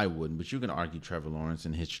would. I wouldn't, but you can argue Trevor Lawrence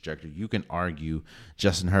and his trajectory. You can argue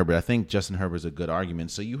Justin Herbert. I think Justin Herbert's a good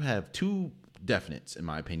argument. So you have two definites, in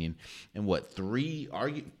my opinion, and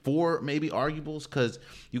four maybe arguables, because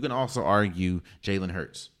you can also argue Jalen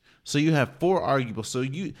Hurts. So you have four arguables.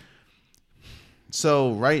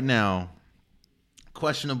 So right now,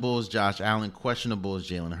 questionable is Josh Allen, questionable is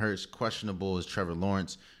Jalen Hurts, questionable is Trevor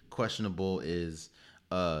Lawrence, questionable is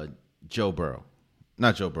Justin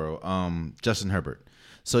Herbert.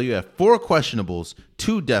 So you have four questionables,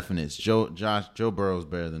 two definites. Joe Burrow is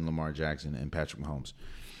better than Lamar Jackson and Patrick Mahomes.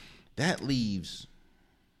 That leaves,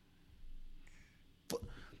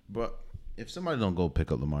 but if somebody don't go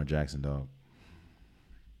pick up Lamar Jackson, dog,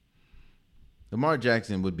 Lamar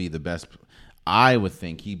Jackson would be the best. I would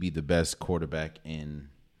think he'd be the best quarterback in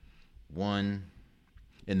the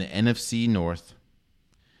NFC North.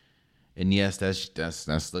 And yes,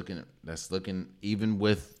 that's looking even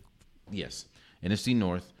with, yes, NFC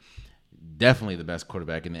North, definitely the best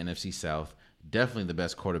quarterback in the NFC South, definitely the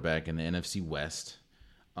best quarterback in the NFC West.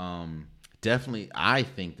 Definitely, I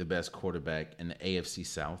think, the best quarterback in the AFC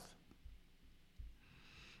South.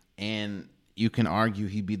 And you can argue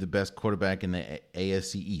he'd be the best quarterback in the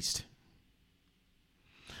AFC East.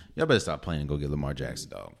 Y'all better stop playing and go get Lamar Jackson,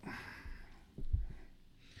 dog.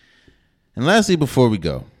 And lastly, before we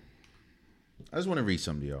go, I just want to read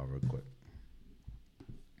something to y'all real quick.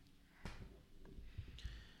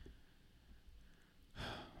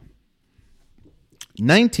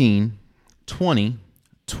 "19, 20,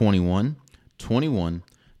 21, 21,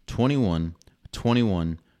 21,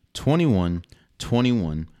 21, 21,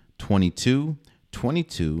 21, 22,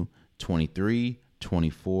 22, 23,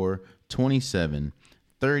 24, 27,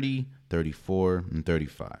 30, 34, and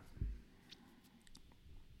 35.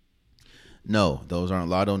 No, those aren't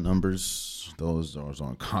lotto numbers. Those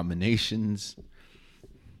aren't combinations.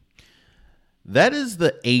 That is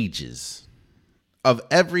the ages of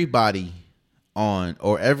everybody on,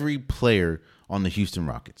 or every player on the Houston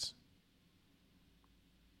Rockets.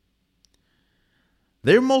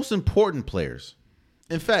 Their most important players.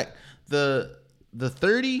 In fact, the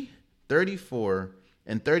 30, 34,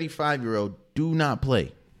 and 35-year-old do not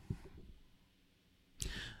play.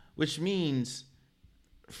 Which means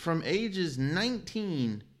from ages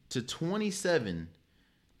 19 to 27,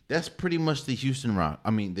 that's pretty much the Houston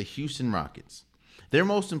Rockets. Their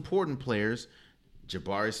most important players: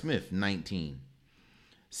 Jabari Smith, 19.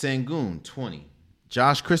 Sengun, 20.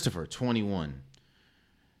 Josh Christopher, 21.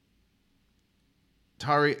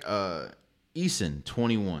 Tari Eason,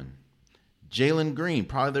 21. Jalen Green,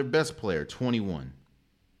 probably their best player, 21.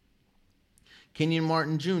 Kenyon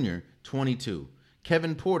Martin Jr., 22.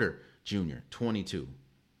 Kevin Porter Jr., 22.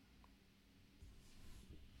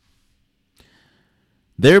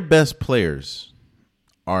 Their best players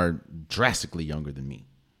are drastically younger than me.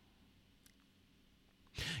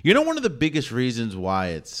 You know, one of the biggest reasons why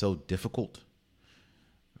it's so difficult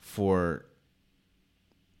for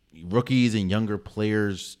rookies and younger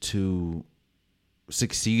players to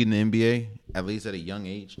succeed in the NBA, at least at a young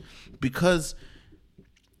age, because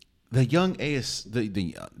the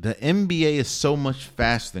NBA is so much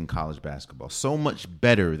faster than college basketball, so much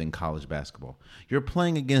better than college basketball. You're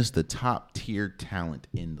playing against the top tier talent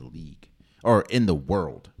in the league or in the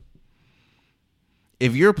world.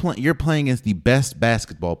 If you're playing against the best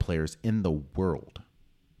basketball players in the world.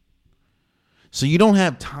 So you don't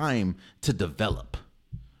have time to develop.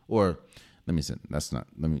 Or let me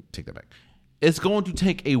take that back. It's going to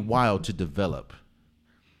take a while to develop.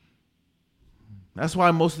 That's why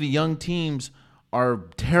most of the young teams are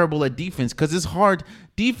terrible at defense, because it's hard.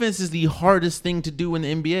 Defense is the hardest thing to do in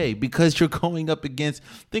the NBA because you're going up against,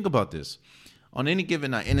 think about this, on any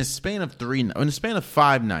given night, in a span of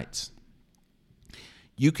 5 nights,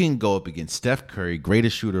 you can go up against Steph Curry,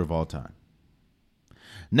 greatest shooter of all time.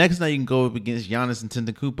 Next night, you can go up against Giannis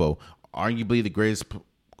Antetokounmpo, arguably the greatest,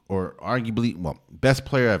 or arguably, best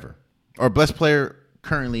player ever, or best player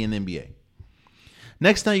currently in the NBA.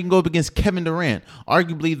 Next night, you can go up against Kevin Durant,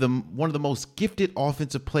 arguably one of the most gifted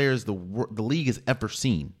offensive players the league has ever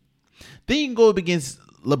seen. Then you can go up against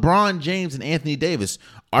LeBron James and Anthony Davis,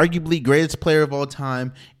 arguably greatest player of all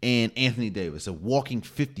time, and Anthony Davis, a walking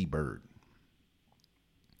 50 bird.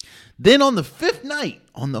 Then on the fifth night,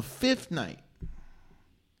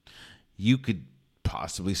 you could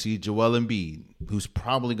possibly see Joel Embiid, who's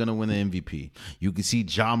probably going to win the MVP. You could see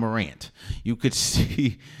Ja Morant. You could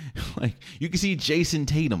see Jason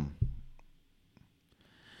Tatum.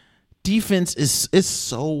 Defense is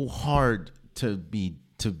so hard to defend,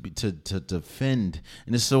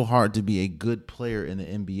 and it's so hard to be a good player in the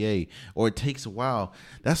NBA, or it takes a while.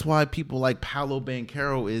 That's why people like Paolo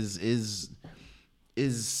Banchero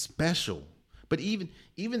is special. But even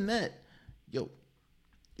that,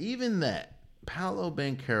 Paolo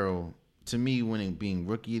Banchero, to me, being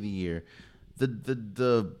Rookie of the Year,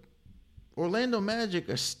 the Orlando Magic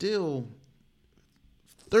are still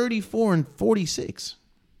 34-46.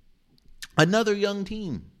 Another young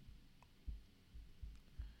team.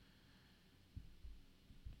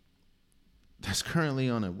 That's currently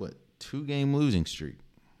on a 2-game losing streak.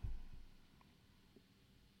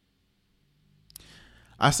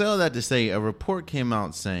 I say all that to say a report came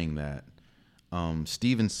out saying that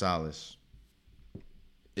Stephen Silas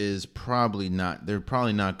is probably not. They're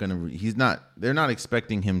probably not going to. He's not. They're not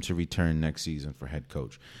expecting him to return next season for head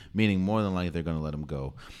coach. Meaning, more than likely, they're going to let him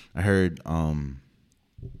go. I heard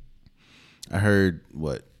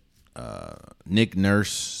what Nick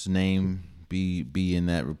Nurse's name be in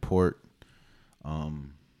that report.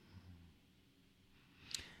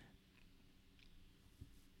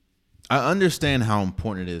 I understand how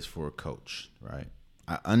important it is for a coach, right?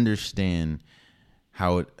 I understand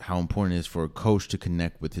how important it is for a coach to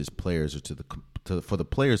connect with his players, or for the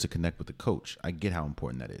players to connect with the coach. I get how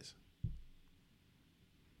important that is.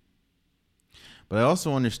 But I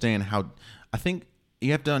also understand I think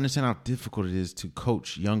you have to understand how difficult it is to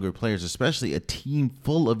coach younger players, especially a team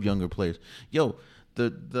full of younger players.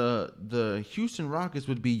 The Houston Rockets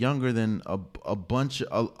would be younger than a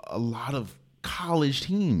lot of college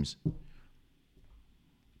teams.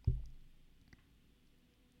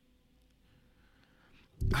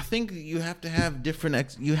 I think you have to have different.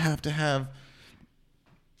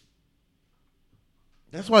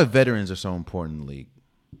 That's why veterans are so important in the league.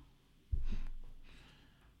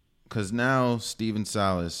 Because now Stephen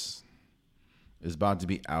Silas is about to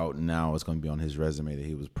be out, and now it's going to be on his resume that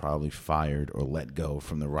he was probably fired or let go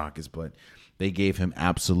from the Rockets, but they gave him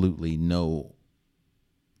absolutely no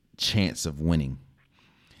chance of winning.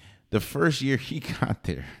 The first year he got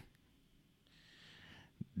there,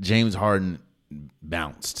 James Harden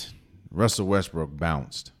bounced. Russell Westbrook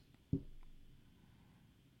bounced.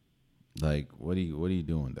 Like, what are you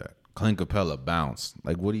doing with that? Clint Capella bounced.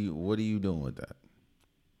 Like, what are you doing with that?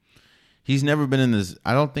 He's never been in this.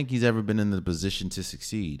 I don't think he's ever been in the position to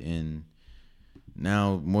succeed, and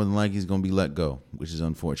now more than likely he's going to be let go, which is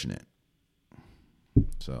unfortunate.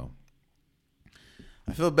 So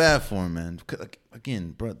I feel bad for him, man.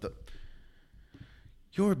 Again, bro,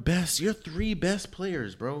 your 3 best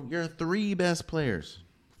players, bro. Your 3 best players.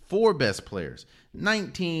 4 best players.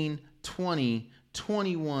 19, 20,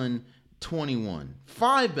 21, 21.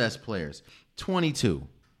 5 best players. 22.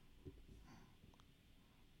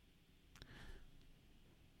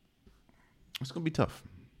 It's going to be tough.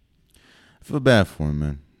 I feel bad for him,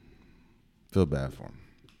 man. Feel bad for him.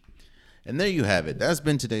 And there you have it. That's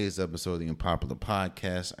been today's episode of the Unpopular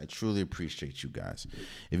Podcast. I truly appreciate you guys.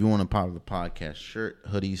 If you want a Popular Podcast shirt,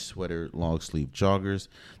 hoodie, sweater, long sleeve joggers,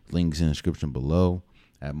 links in the description below.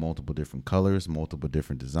 I have multiple different colors, multiple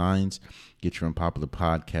different designs. Get your Unpopular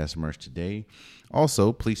Podcast merch today.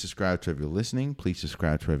 Also, please subscribe to if you're listening. Please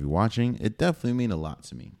subscribe to if you're watching. It definitely means a lot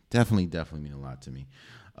to me. Definitely mean a lot to me.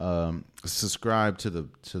 Subscribe to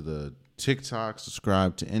the TikTok.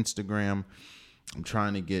 Subscribe to Instagram. I'm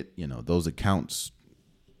trying to get, those accounts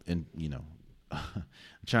and, I'm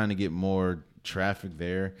trying to get more traffic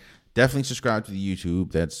there. Definitely subscribe to the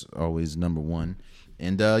YouTube. That's always number one.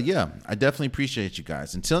 And I definitely appreciate you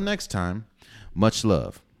guys. Until next time, much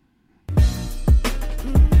love.